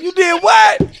that nigga. You did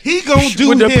what? He gonna do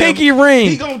With the him, pinky ring.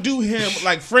 He gonna do him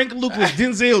like Frank Lucas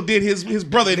Denzel did his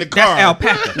brother in the car.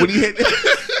 alpaca. When he hit,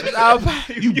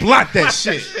 you blocked that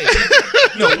shit.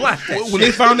 No, when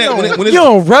they found that when You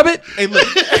don't rub it. hey look,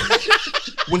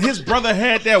 when his brother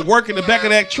had that work in the back of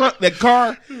that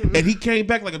car, and he came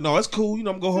back like, no, it's cool. You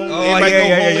know, I'm gonna go home. Everybody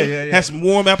go home. Have some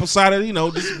warm apple cider. You know,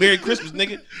 this Merry Christmas,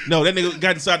 nigga. No, that nigga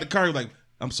got inside the car. He was like,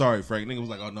 I'm sorry, Frank. Nigga was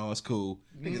like, oh no, it's cool.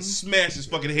 Nigga smashed his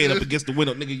fucking head up against the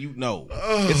window. Nigga, you know.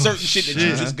 It's certain shit that you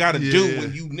just gotta do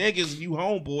when you niggas and you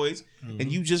homeboys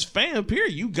and you just fam,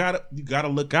 period. You gotta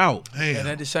look out. And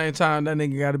at the same time, that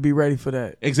nigga got to be ready for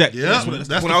that. Exactly. Yeah, That's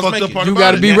that's when the I was fucked up making. part You about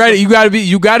got to it. be ready.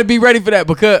 You got to be ready for that,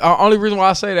 because only reason why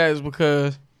I say that is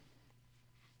because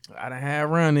I done had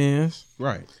run-ins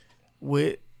Right.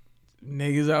 with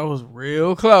niggas I was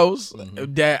real close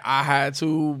that I had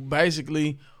to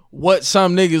basically, what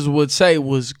some niggas would say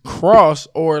was cross,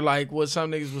 or like what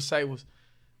some niggas would say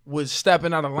was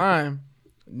stepping out of line.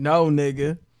 No,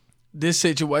 nigga, this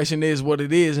situation is what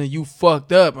it is, and you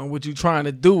fucked up, and what you trying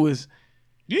to do is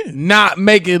not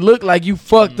make it look like you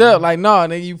fucked up. Like, no,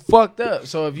 nigga, you fucked up.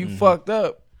 So if you fucked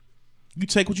up, You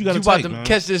take what you you gotta about take, to man.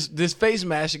 catch this face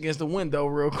mash against the window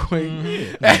real quick.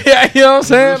 You know what I'm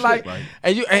saying? Like,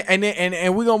 and you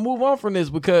and we gonna move on from this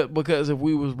because if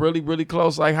we was really, really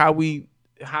close, like how we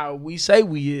say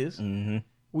we is,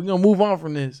 we gonna move on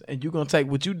from this, and you gonna take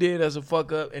what you did as a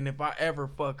fuck up, and if I ever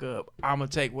fuck up, I'm gonna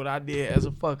take what I did as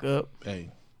a fuck up. Hey,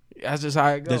 That's just how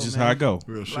it goes. that's just man. how I go.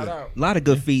 Real shit. Flat out. A lot of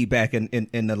good feedback in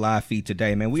the live feed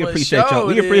today, man. We For appreciate sure y'all.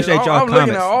 We it is. appreciate y'all I'm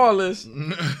looking comments. at all this.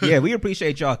 Yeah, we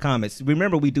appreciate y'all comments.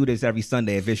 Remember, we do this every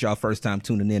Sunday if it's y'all first time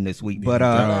tuning in this week. But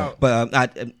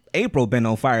April been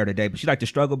on fire today. But she like the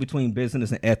struggle between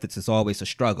business and ethics is always a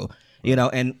struggle, you know.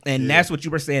 And that's what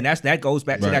you were saying. That goes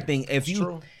back to that thing. If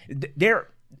you there,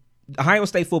 Ohio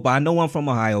State football. I know I'm from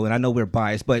Ohio, and I know we're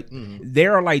biased, but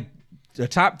there are like the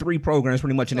top three programs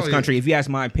pretty much in this country. If you ask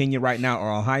my opinion right now,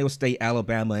 are Ohio State,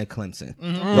 Alabama, and Clemson.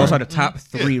 Those are the top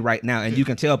three right now, and you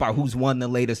can tell by who's won the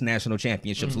latest national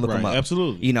championships. Look them up.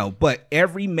 Absolutely. You know, but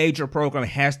every major program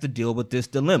has to deal with this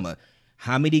dilemma.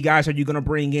 How many guys are you going to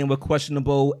bring in with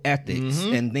questionable ethics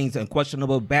and things and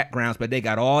questionable backgrounds, but they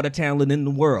got all the talent in the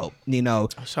world, you know?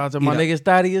 Shout out to my nigga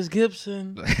Thaddeus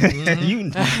Gibson. You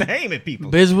name it,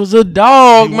 people. Bitch was a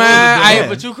dog, He man. was a dog.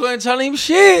 But you couldn't tell him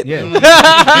shit. Yeah.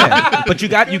 Yeah. But you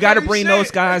got to bring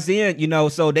those guys in, you know,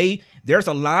 so there's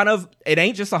a lot of, it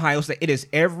ain't just Ohio State, it is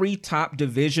every top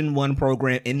Division I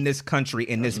program in this country,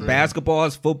 and this basketball,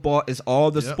 is football, is all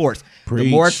the sports. The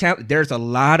more talent, there's a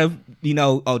lot of, you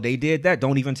know, oh, they did that,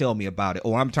 don't even tell me about it,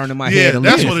 or I'm turning my head and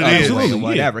that's looking what it is. or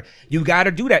whatever. You got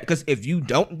to do that, because if you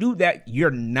don't do that, you're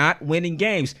not winning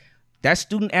games. That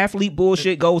student athlete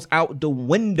bullshit goes out the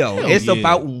window. It's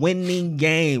about winning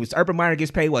games. Urban Meyer gets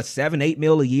paid, what, $7-8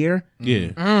 million a year?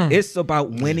 Yeah. It's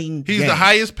about winning He's games. the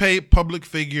highest paid public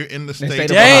figure in the state of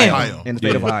Damn. Ohio. In the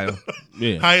state of Ohio.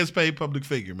 Yeah. Highest paid public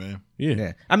figure, man.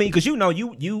 Yeah. I mean, because you know,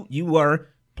 you were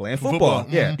playing football.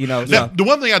 Yeah. You know, Now, so. the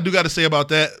one thing I do got to say about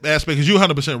that aspect is you're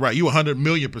 100% right. You 100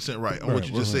 million% right on what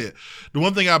you just said. The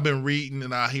one thing I've been reading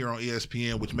and I hear on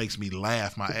ESPN, which makes me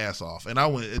laugh my ass off, and I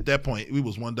went at that point, we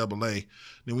was 1AA,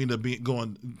 then we ended up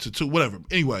going to 2, whatever.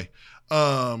 Anyway,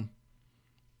 the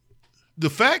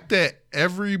fact that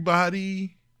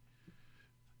everybody,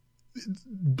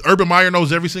 Urban Meyer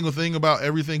knows every single thing about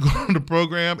everything going on in the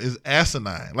program is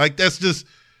asinine. Like, that's just,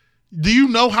 do you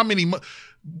know how many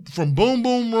from boom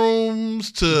boom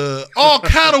rooms to all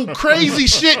kind of crazy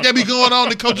shit that be going on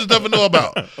that coaches never know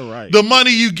about. Right. The money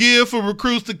you give for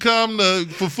recruits to come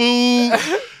for food.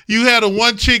 You had a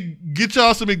one chick get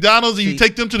y'all some McDonald's and you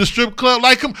take them to the strip club.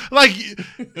 Like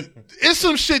it's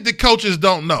some shit that coaches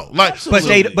don't know. Like,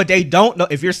 But they don't know.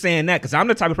 If you're saying that, because I'm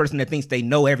the type of person that thinks they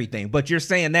know everything, but you're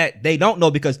saying that they don't know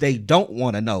because they don't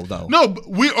want to know, though. no,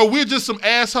 we're just some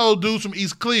asshole dudes from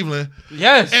East Cleveland.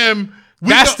 Yes. And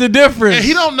That's the difference. And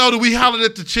he don't know that we hollered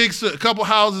at the chicks a couple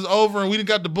houses over, and we done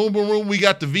got the boom boom room. We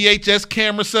got the VHS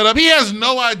camera set up. He has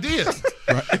no idea.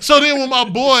 Right. So then when my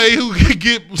boy who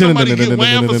get somebody get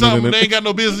whammed for something they ain't got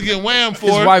no business getting whammed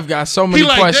for, his wife got so many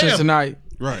questions tonight.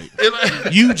 Right.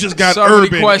 You just got so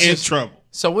Urban in trouble.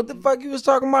 So what the fuck you was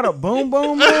talking about? A boom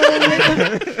boom boom?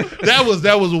 That was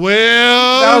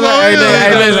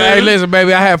hey, listen,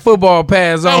 baby. I had football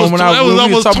pads on when I was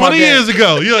almost 20 years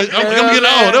ago. I'm getting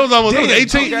old. That was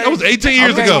 18. That was 18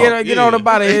 years ago. Get on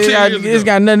about it. It's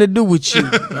got nothing to do with you.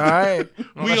 All right.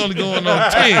 We only going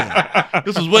on 10.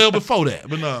 This was well before that,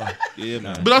 but no. Yeah,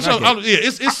 man. But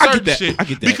it's certain shit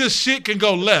because shit can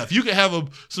go left. You can have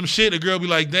some shit. A girl be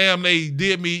like, "Damn, they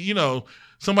did me,"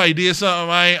 Somebody did something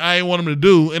I ain't want him to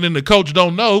do, and then the coach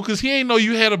don't know because he ain't know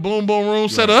you had a boom boom room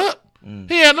set up.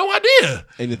 He had no idea.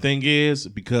 And the thing is,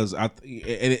 because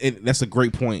that's a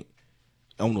great point.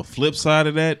 On the flip side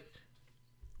of that,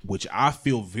 which I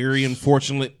feel very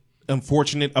unfortunate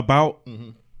about,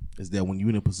 is that when you're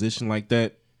in a position like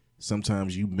that,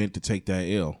 sometimes you meant to take that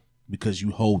L because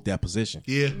you hold that position.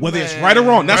 Yeah, whether it's right or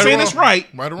wrong. Not saying it's right.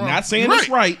 Right or wrong. Not saying it's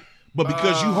right. But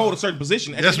because you hold a certain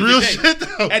position, that's real shit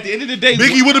though. At the end of the day,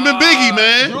 Biggie would have been Biggie,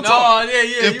 man.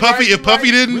 If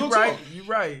Puffy didn't, you're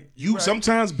right. You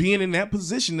sometimes being in that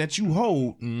position that you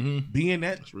hold, being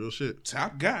that's real shit.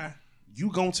 Top guy,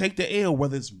 you gonna take the L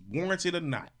whether it's warranted or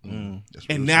not. And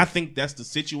shit. I think that's the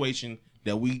situation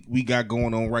that we got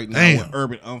going on right now with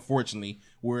Urban, unfortunately,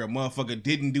 where a motherfucker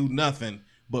didn't do nothing.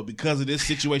 But because of this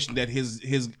situation that his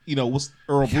what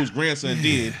Earl Bruce's grandson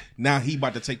did, now he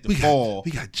about to take the fall.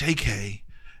 We got J.K.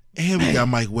 and we got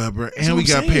Mike Weber and we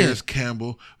got Paris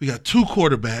Campbell. We got 2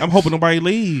 quarterbacks. I'm hoping nobody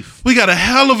leave. We got a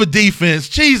hell of a defense.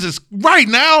 Jesus, right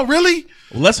now, really?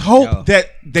 Let's hope that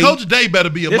Coach Day better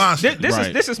be a monster.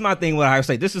 This is my thing. What I would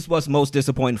say. This is what's most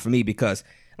disappointing for me because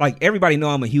everybody know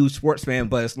I'm a huge sports fan,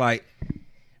 but it's like.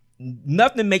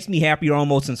 Nothing makes me happier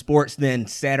almost in sports than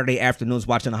Saturday afternoons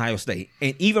watching Ohio State.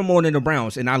 And even more than the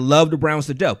Browns. And I love the Browns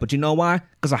to death. But you know why?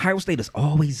 Because Ohio State is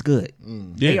always good.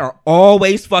 They are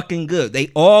always fucking good.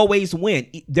 They always win.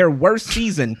 Their worst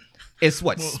season is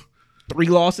 3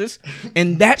 losses,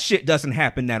 and that shit doesn't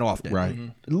happen that often. Right.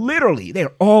 Literally,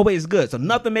 they're always good. So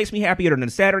nothing makes me happier than a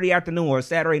Saturday afternoon or a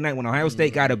Saturday night when Ohio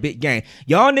State got a big game.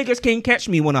 Y'all niggas can't catch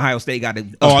me when Ohio State got a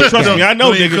trust me, I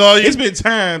know, nigga. It's been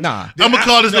time. Nah. I'm gonna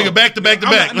call this nigga back to back to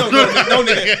back. No,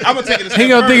 nigga. I'm gonna take it a step He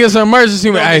gonna think it's an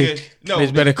emergency. No,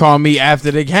 bitch better call me after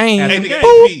the game. Hey,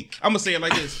 nigga, I'm gonna say it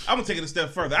like this. I'm gonna take it a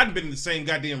step further. I've been in the same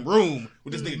goddamn room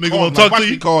with this nigga. Watch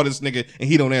me call this nigga, and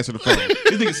he don't answer the phone.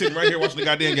 This nigga sitting right here watching the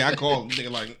goddamn game. I call this nigga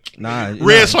like,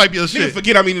 red swipe your shit. Nigga,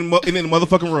 forget I'm in the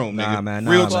motherfucking room, nigga. Nah, man.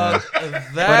 Real talk.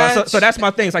 So that's my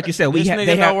thing. It's like you said, they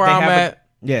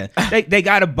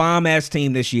got a bomb ass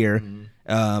team this year.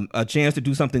 A chance to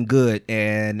do something good,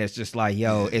 and it's just like,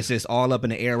 it's just all up in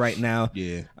the air right now.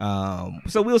 Yeah.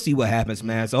 So we'll see what happens,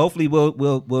 man. So hopefully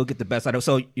we'll get the best out of it.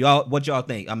 So y'all, what y'all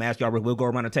think? I'm asking y'all. We'll go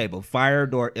around the table.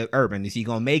 Fired or Urban? Is he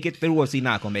gonna make it through, or is he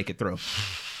not gonna make it through?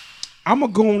 I'm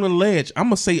gonna go on the ledge. I'm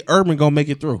gonna say Urban gonna make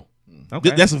it through.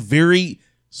 Okay. That's a very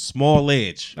small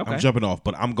ledge. Okay. I'm jumping off,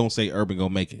 but I'm gonna say Urban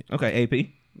gonna make it. Okay, AP.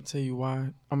 I'll tell you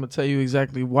why. I'm gonna tell you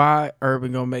exactly why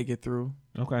Urban gonna make it through.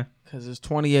 Okay. Because it's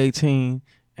 2018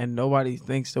 and nobody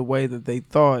thinks the way that they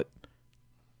thought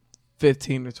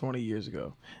 15 or 20 years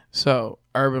ago. So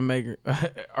Urban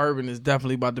is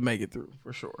definitely about to make it through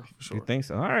for sure. You think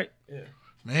so? All right. Yeah.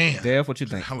 Man, Dev, what you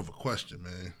think? Hell of a question,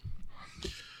 man.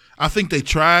 I think they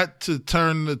tried to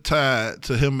turn the tide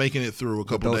to him making it through a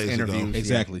couple days ago.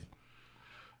 Exactly.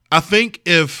 I think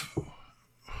if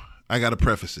I got to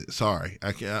preface it. Sorry,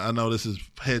 I know this is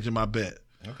hedging my bet.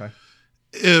 Okay.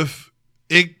 If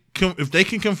they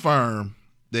can confirm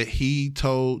that he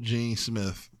told Gene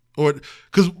Smith, or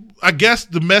because I guess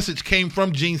the message came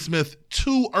from Gene Smith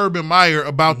to Urban Meyer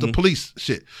about the police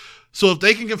shit. So if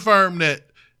they can confirm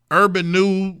that Urban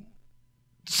knew,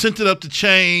 sent it up the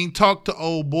chain, talked to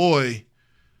old boy,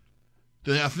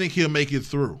 then I think he'll make it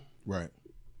through. Right.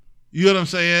 You know what I'm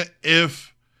saying? If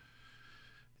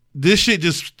this shit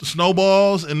just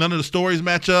snowballs and none of the stories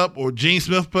match up, or Gene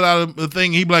Smith put out a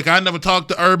thing, he'd be like, I never talked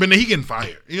to Urban, and he getting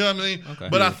fired. You know what I mean? Okay.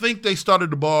 But I think they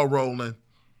started the ball rolling.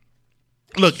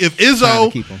 Look, if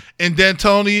Izzo and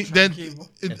D'Antonio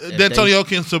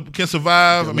can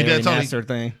survive, I mean, D'Antonio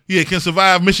thing. Yeah, can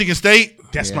survive Michigan State.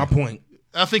 That's my point.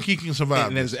 I think he can survive.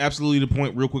 And that is absolutely the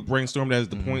point. Real quick brainstorm. That is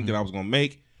the point that I was going to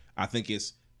make. I think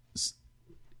it's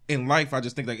in life. I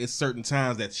just think like it's certain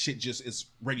times that shit just is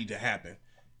ready to happen.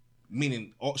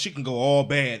 Meaning, shit can go all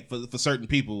bad for certain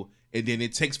people, and then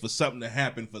it takes for something to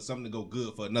happen for something to go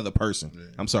good for another person. Yeah.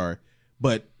 I'm sorry,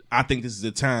 but I think this is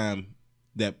the time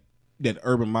that that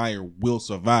Urban Meyer will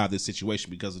survive this situation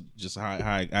because of just how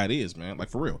it is, man. Like,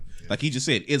 for real. Like he just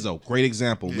said, Izzo, great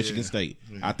example, Michigan State.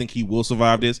 I think he will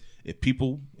survive this. If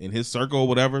people in his circle or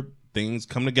whatever, things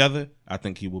come together, I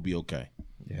think he will be okay.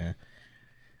 Yeah.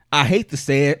 I hate to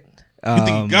say it. You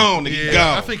think he gone? Nigga, he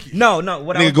gone. I think he, No.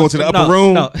 What Nigga go to the upper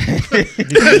room. No.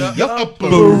 upper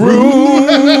room.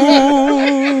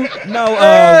 No.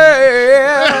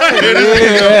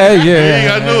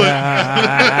 Yeah, I knew it.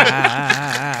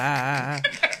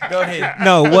 Go ahead.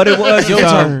 No, what it was. Your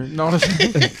turn. No,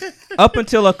 Up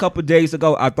until a couple days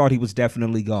ago, I thought he was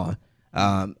definitely gone.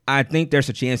 I think there's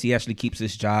a chance he actually keeps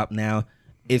his job now.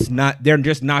 It's not. They're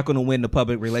just not going to win the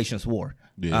public relations war.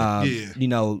 You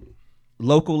know,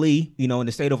 locally, you know, in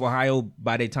the state of Ohio,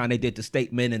 by the time they did the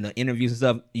statement and the interviews and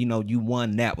stuff, you know, you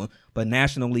won that one. But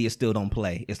nationally, it still don't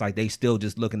play. It's like they still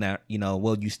just looking at, you know,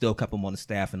 well, you still kept him on the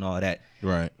staff and all that.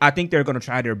 Right. I think they're going to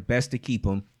try their best to keep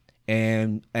him.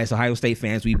 And as Ohio State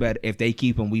fans, we better, if they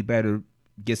keep him, we better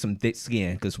get some thick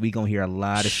skin because we gonna hear a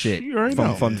lot of shit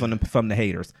from the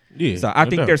haters. Yeah. So I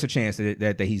think there's a chance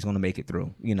that he's gonna make it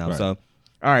through. You know. Right. So,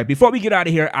 all right. Before we get out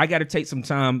of here, I got to take some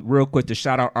time real quick to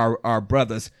shout out our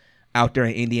brothers out there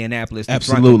in Indianapolis. The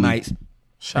Drunken Knights.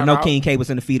 I know King K was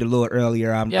in the feed a little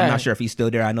earlier. I'm not sure if he's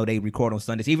still there. I know they record on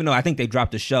Sundays, even though I think they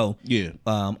dropped the show.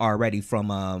 Already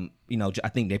from you know, I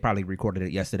think they probably recorded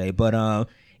it yesterday, but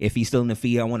if he's still in the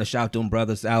feed, I want to shout them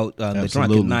brothers out. The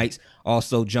Drunken Knights,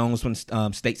 also Jones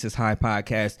from Stakes is High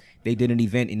podcast. They did an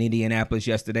event in Indianapolis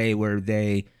yesterday where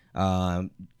they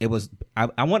it was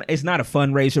it's not a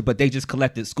fundraiser, but they just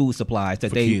collected school supplies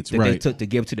that they took to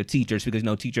give to the teachers because, you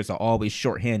know, teachers are always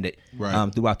shorthanded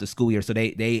throughout the school year. So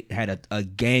they had a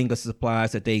gang of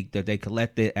supplies that they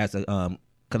collected as a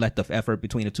collective effort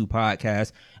between the two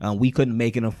podcasts. We couldn't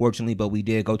make it, unfortunately, but we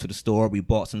did go to the store. We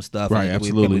bought some stuff. And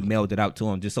we mailed it out to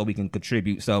them just so we can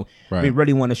contribute. So we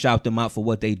really want to shout them out for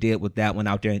what they did with that one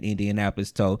out there in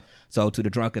Indianapolis. So to the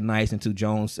Drunken Knights and to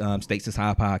Jones Stakes is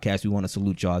High podcast, we want to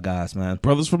salute y'all guys, man.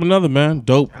 Brothers from another, man.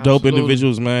 Dope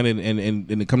individuals, man, and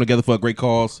they come together for a great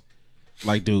cause.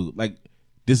 Like, dude, like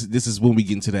this is when we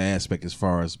get into the aspect as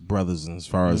far as brothers and as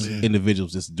far as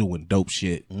individuals just doing dope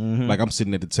shit. Like, I'm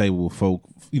sitting at the table with folk,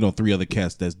 you know, 3 other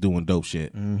cats that's doing dope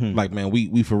shit. Like, man,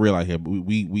 we for real out here.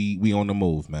 We on the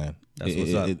move, man. That's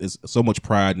what's up. It's so much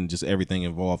pride and just everything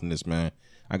involved in this, man.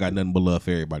 I got nothing but love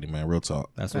for everybody, man. Real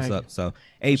talk. That's what's up. So,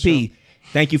 AP,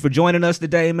 thank you for joining us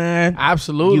today, man.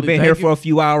 Absolutely. You've been here for a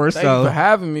few hours. Thank you for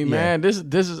having me, man. This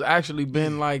has actually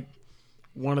been like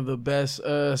one of the best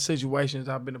situations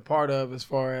I've been a part of as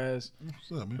far as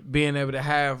being able to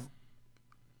have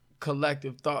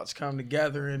collective thoughts come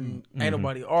together and ain't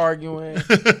nobody arguing.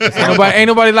 ain't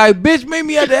nobody like, bitch, meet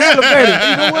me at the elevator.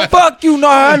 You know what? Fuck you,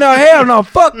 no, hell no.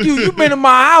 Fuck you. You been in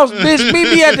my house, bitch. Meet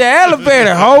me at the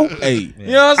elevator, ho. Hey, you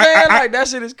know what I'm saying? Like, that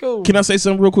shit is cool. Can I say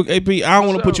something real quick, AP? I don't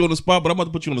want to put you on the spot, but I'm about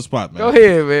to put you on the spot, man. Go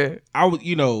ahead, man. I would,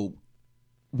 you know,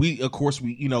 we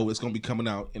you know, it's gonna be coming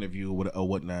out interview or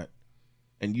whatnot.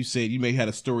 And you said you may had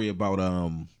a story about I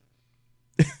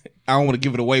don't want to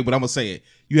give it away, but I'm gonna say it.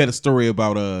 You had a story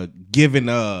about giving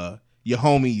your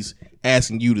homies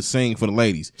asking you to sing for the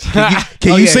ladies.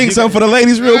 Can you sing something for the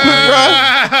ladies real quick, bro?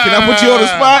 Can I put you on the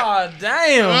spot? Oh,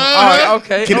 damn. All right,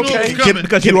 okay.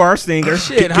 Because you are a singer.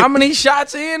 Shit, how many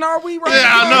shots in are we right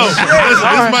now? I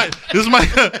know. This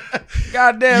might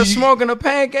goddamn smoking a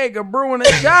pancake or brewing a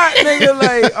shot, nigga.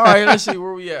 Like, all right, let's see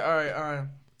where we at. All right.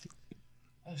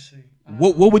 Let's see.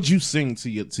 What would you sing to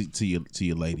your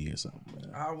lady or something?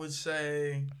 I would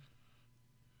say,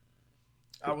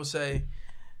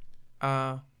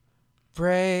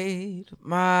 braid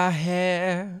my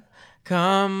hair,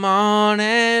 come on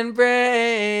and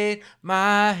braid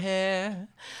my hair,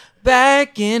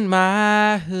 back in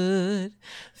my hood,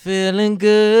 feeling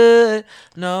good,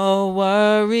 no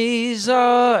worries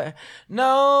or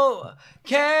no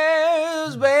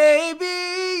cares, baby,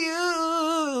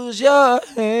 use your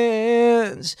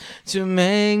hands to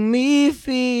make me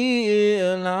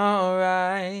feel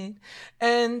alright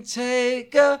and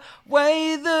take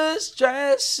away the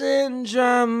stress and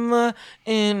drama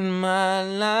in my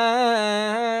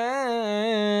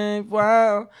life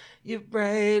while you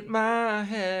braid my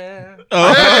hair. Hey,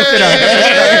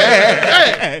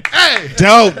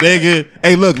 dope, nigga.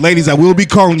 Hey, look, ladies, I will be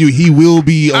calling you. He will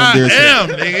be on there.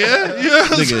 Nigga. You know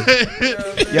what I'm saying?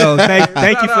 Yo,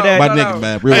 thank you for that. My nigga,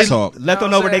 man. Real talk. Let them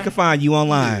know where they can find you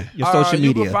online, your social media.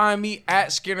 You can find me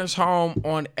at Skinner's Home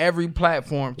on every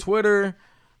platform. Twitter,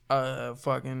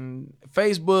 fucking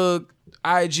Facebook,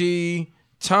 IG,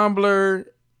 Tumblr.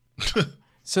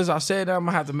 Since I said that, I'm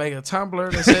gonna have to make a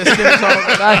Tumblr that says Skinner's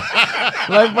Home.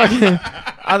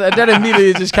 that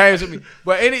immediately just came to me.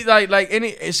 But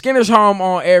any Skinner's home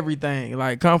on everything.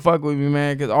 Like, come fuck with me,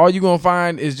 man, because all you gonna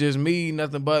find is just me,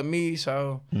 nothing but me.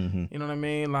 So you know what I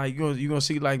mean. Like you gonna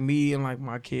see like me and like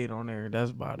my kid on there.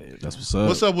 That's about it. That's what's up.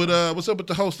 What's up with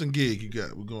the hosting gig you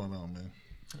got? What's going on, man?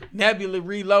 Nebula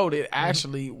Reloaded.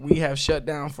 Actually, we have shut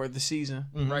down for the season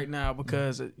right now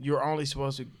because you're only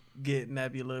supposed to get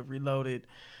Nebula Reloaded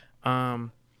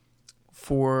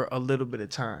for a little bit of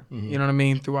time. You know what I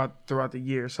mean? Throughout the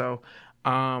year. So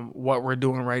what we're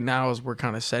doing right now is we're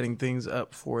kind of setting things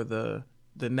up for the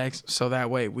next, so that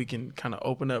way we can kind of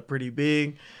open up pretty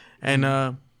big.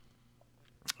 And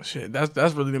shit,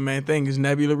 that's really the main thing is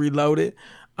Nebula Reloaded.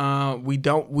 We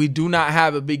do not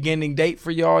have a beginning date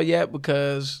for y'all yet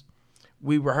because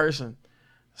we rehearsing.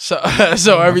 So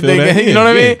everything, you know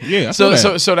what I mean? Yeah.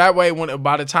 So that way,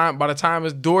 by the time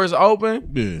his doors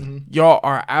open, y'all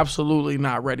are absolutely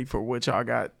not ready for what y'all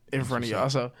got in front of y'all.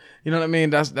 So you know what I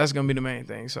mean? That's gonna be the main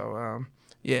thing. So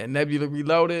Nebula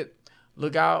Reloaded.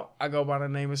 Look out! I go by the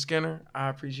name of Skinner. I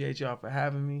appreciate y'all for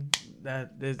having me.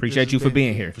 Appreciate you for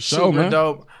being here. For sure, Super man.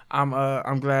 dope.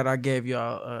 I'm glad I gave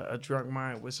y'all a drunk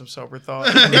mind with some sober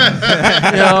thoughts. You know what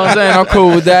I'm saying? I'm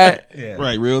cool with that. Yeah.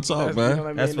 Right, real talk, man. You know what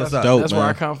I mean? That's what's that's up. That's Dope, where I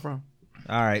man. come from.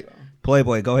 All right.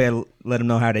 Playboy, go ahead. Let them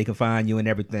know how they can find you and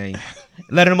everything.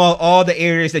 Let them know all the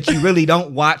areas that you really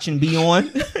don't watch and be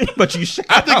on, but you shout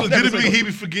I think out. legitimately he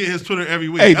be forget his Twitter every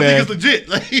week. Hey, I man. think it's legit.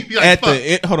 Like, he be like,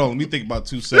 fuck. Hold on, let me think about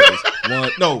 2 seconds.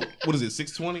 What is it?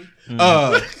 6:20.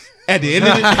 At the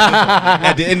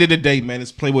end of the day, man,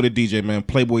 it's Playboy the DJ, man.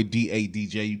 Playboy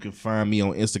DADJ. You can find me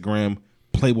on Instagram,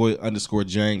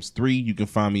 Playboy_James3. You can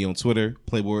find me on Twitter,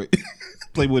 Playboy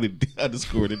the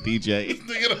DJ.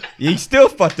 You still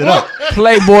fucked it up.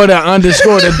 Playboy the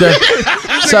underscore the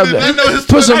I know his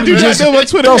put some Twitter. just I know my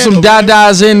Twitter throw some handle,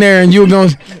 dadas in there and you're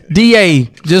gonna DA.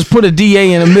 Just put a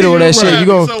DA in the middle of that shit.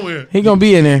 You Somewhere. he gonna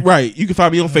be in there. Right. You can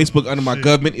find me on Facebook under my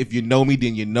government. If you know me,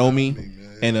 then you know me.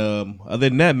 And other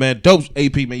than that, man, dope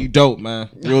AP, man, you dope, man.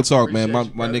 Real talk, man. My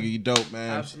nigga, you dope,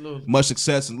 man. Absolutely. Much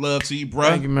success and love to you, bro.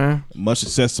 Thank you, man. Much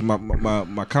success to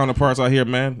my counterparts out here,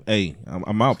 man. Hey,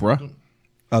 I'm out, bro.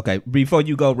 Okay, before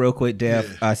you go, real quick,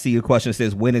 Dev, I see your question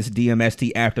says, when is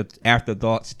DMST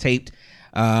Afterthoughts taped?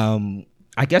 I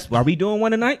guess, are we doing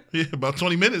one tonight? Yeah, about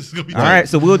 20 minutes. It's gonna be All right,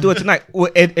 so we'll do it tonight.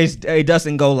 Well, it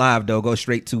doesn't go live, though. Go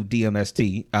straight to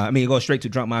DMST. It goes straight to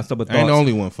Drunk Mind Sober Thoughts Ain't the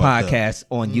only one fucked podcast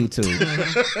on YouTube.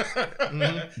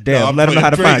 Dev, let them know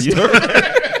how to find you.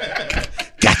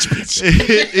 Gotcha, bitch.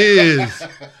 It is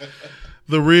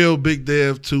the real Big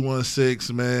Dev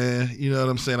 216, man. You know what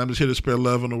I'm saying? I'm just here to spread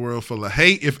love in the world full of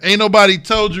hate. If ain't nobody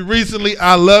told you recently,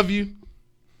 I love you.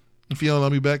 If you don't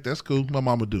love me back, that's cool. My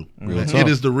mama do. Real talk. It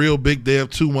is the real Big Dev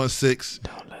 216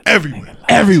 everywhere.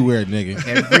 Everywhere, nigga.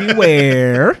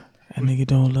 Everywhere. That nigga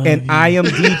don't love And you. I am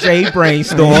DJ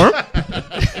Brainstorm.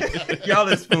 Y'all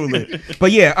is fooling.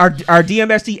 But yeah, our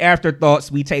DMST Afterthoughts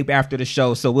we tape after the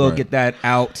show, so we'll get that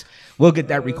out. We'll get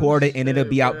that recorded and it'll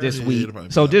be out this week. it'll probably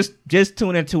be So out. just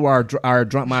tune into our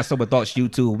Drunk Mind Sober Thoughts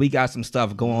YouTube. We got some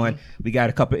stuff going. We got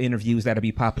a couple interviews that'll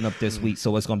be popping up this week,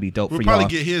 so it's gonna be dope We'll for probably y'all.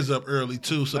 get his up early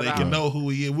too, so they can know who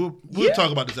he is. We'll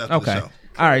talk about this after the show.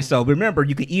 All right, so remember,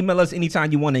 you can email us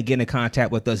anytime you want to get in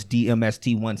contact with us,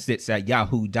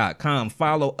 dmst16@yahoo.com.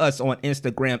 Follow us on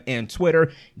Instagram and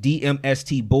Twitter,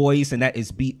 DMST Boys, and that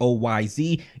is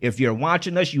BOYZ. If you're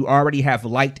watching us, you already have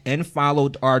liked and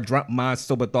followed our Drunk Mind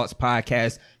Sober Thoughts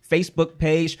podcast Facebook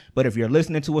page. But if you're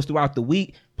listening to us throughout the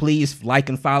week, please like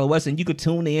and follow us, and you can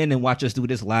tune in and watch us do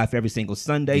this live every single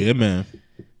Sunday. Yeah, man.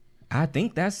 I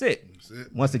think that's it.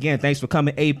 Once again, thanks for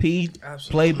coming, AP.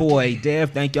 Playboy,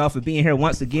 Dev, thank y'all for being here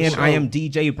once again. I am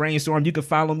DJ Brainstorm. You can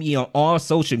follow me on all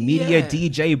social media.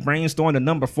 DJ Brainstorm, the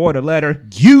number 4, the letter.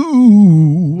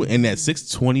 You and that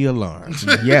 620 alarm.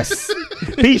 Yes.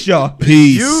 Peace, y'all.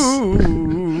 Peace. That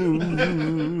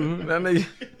nigga.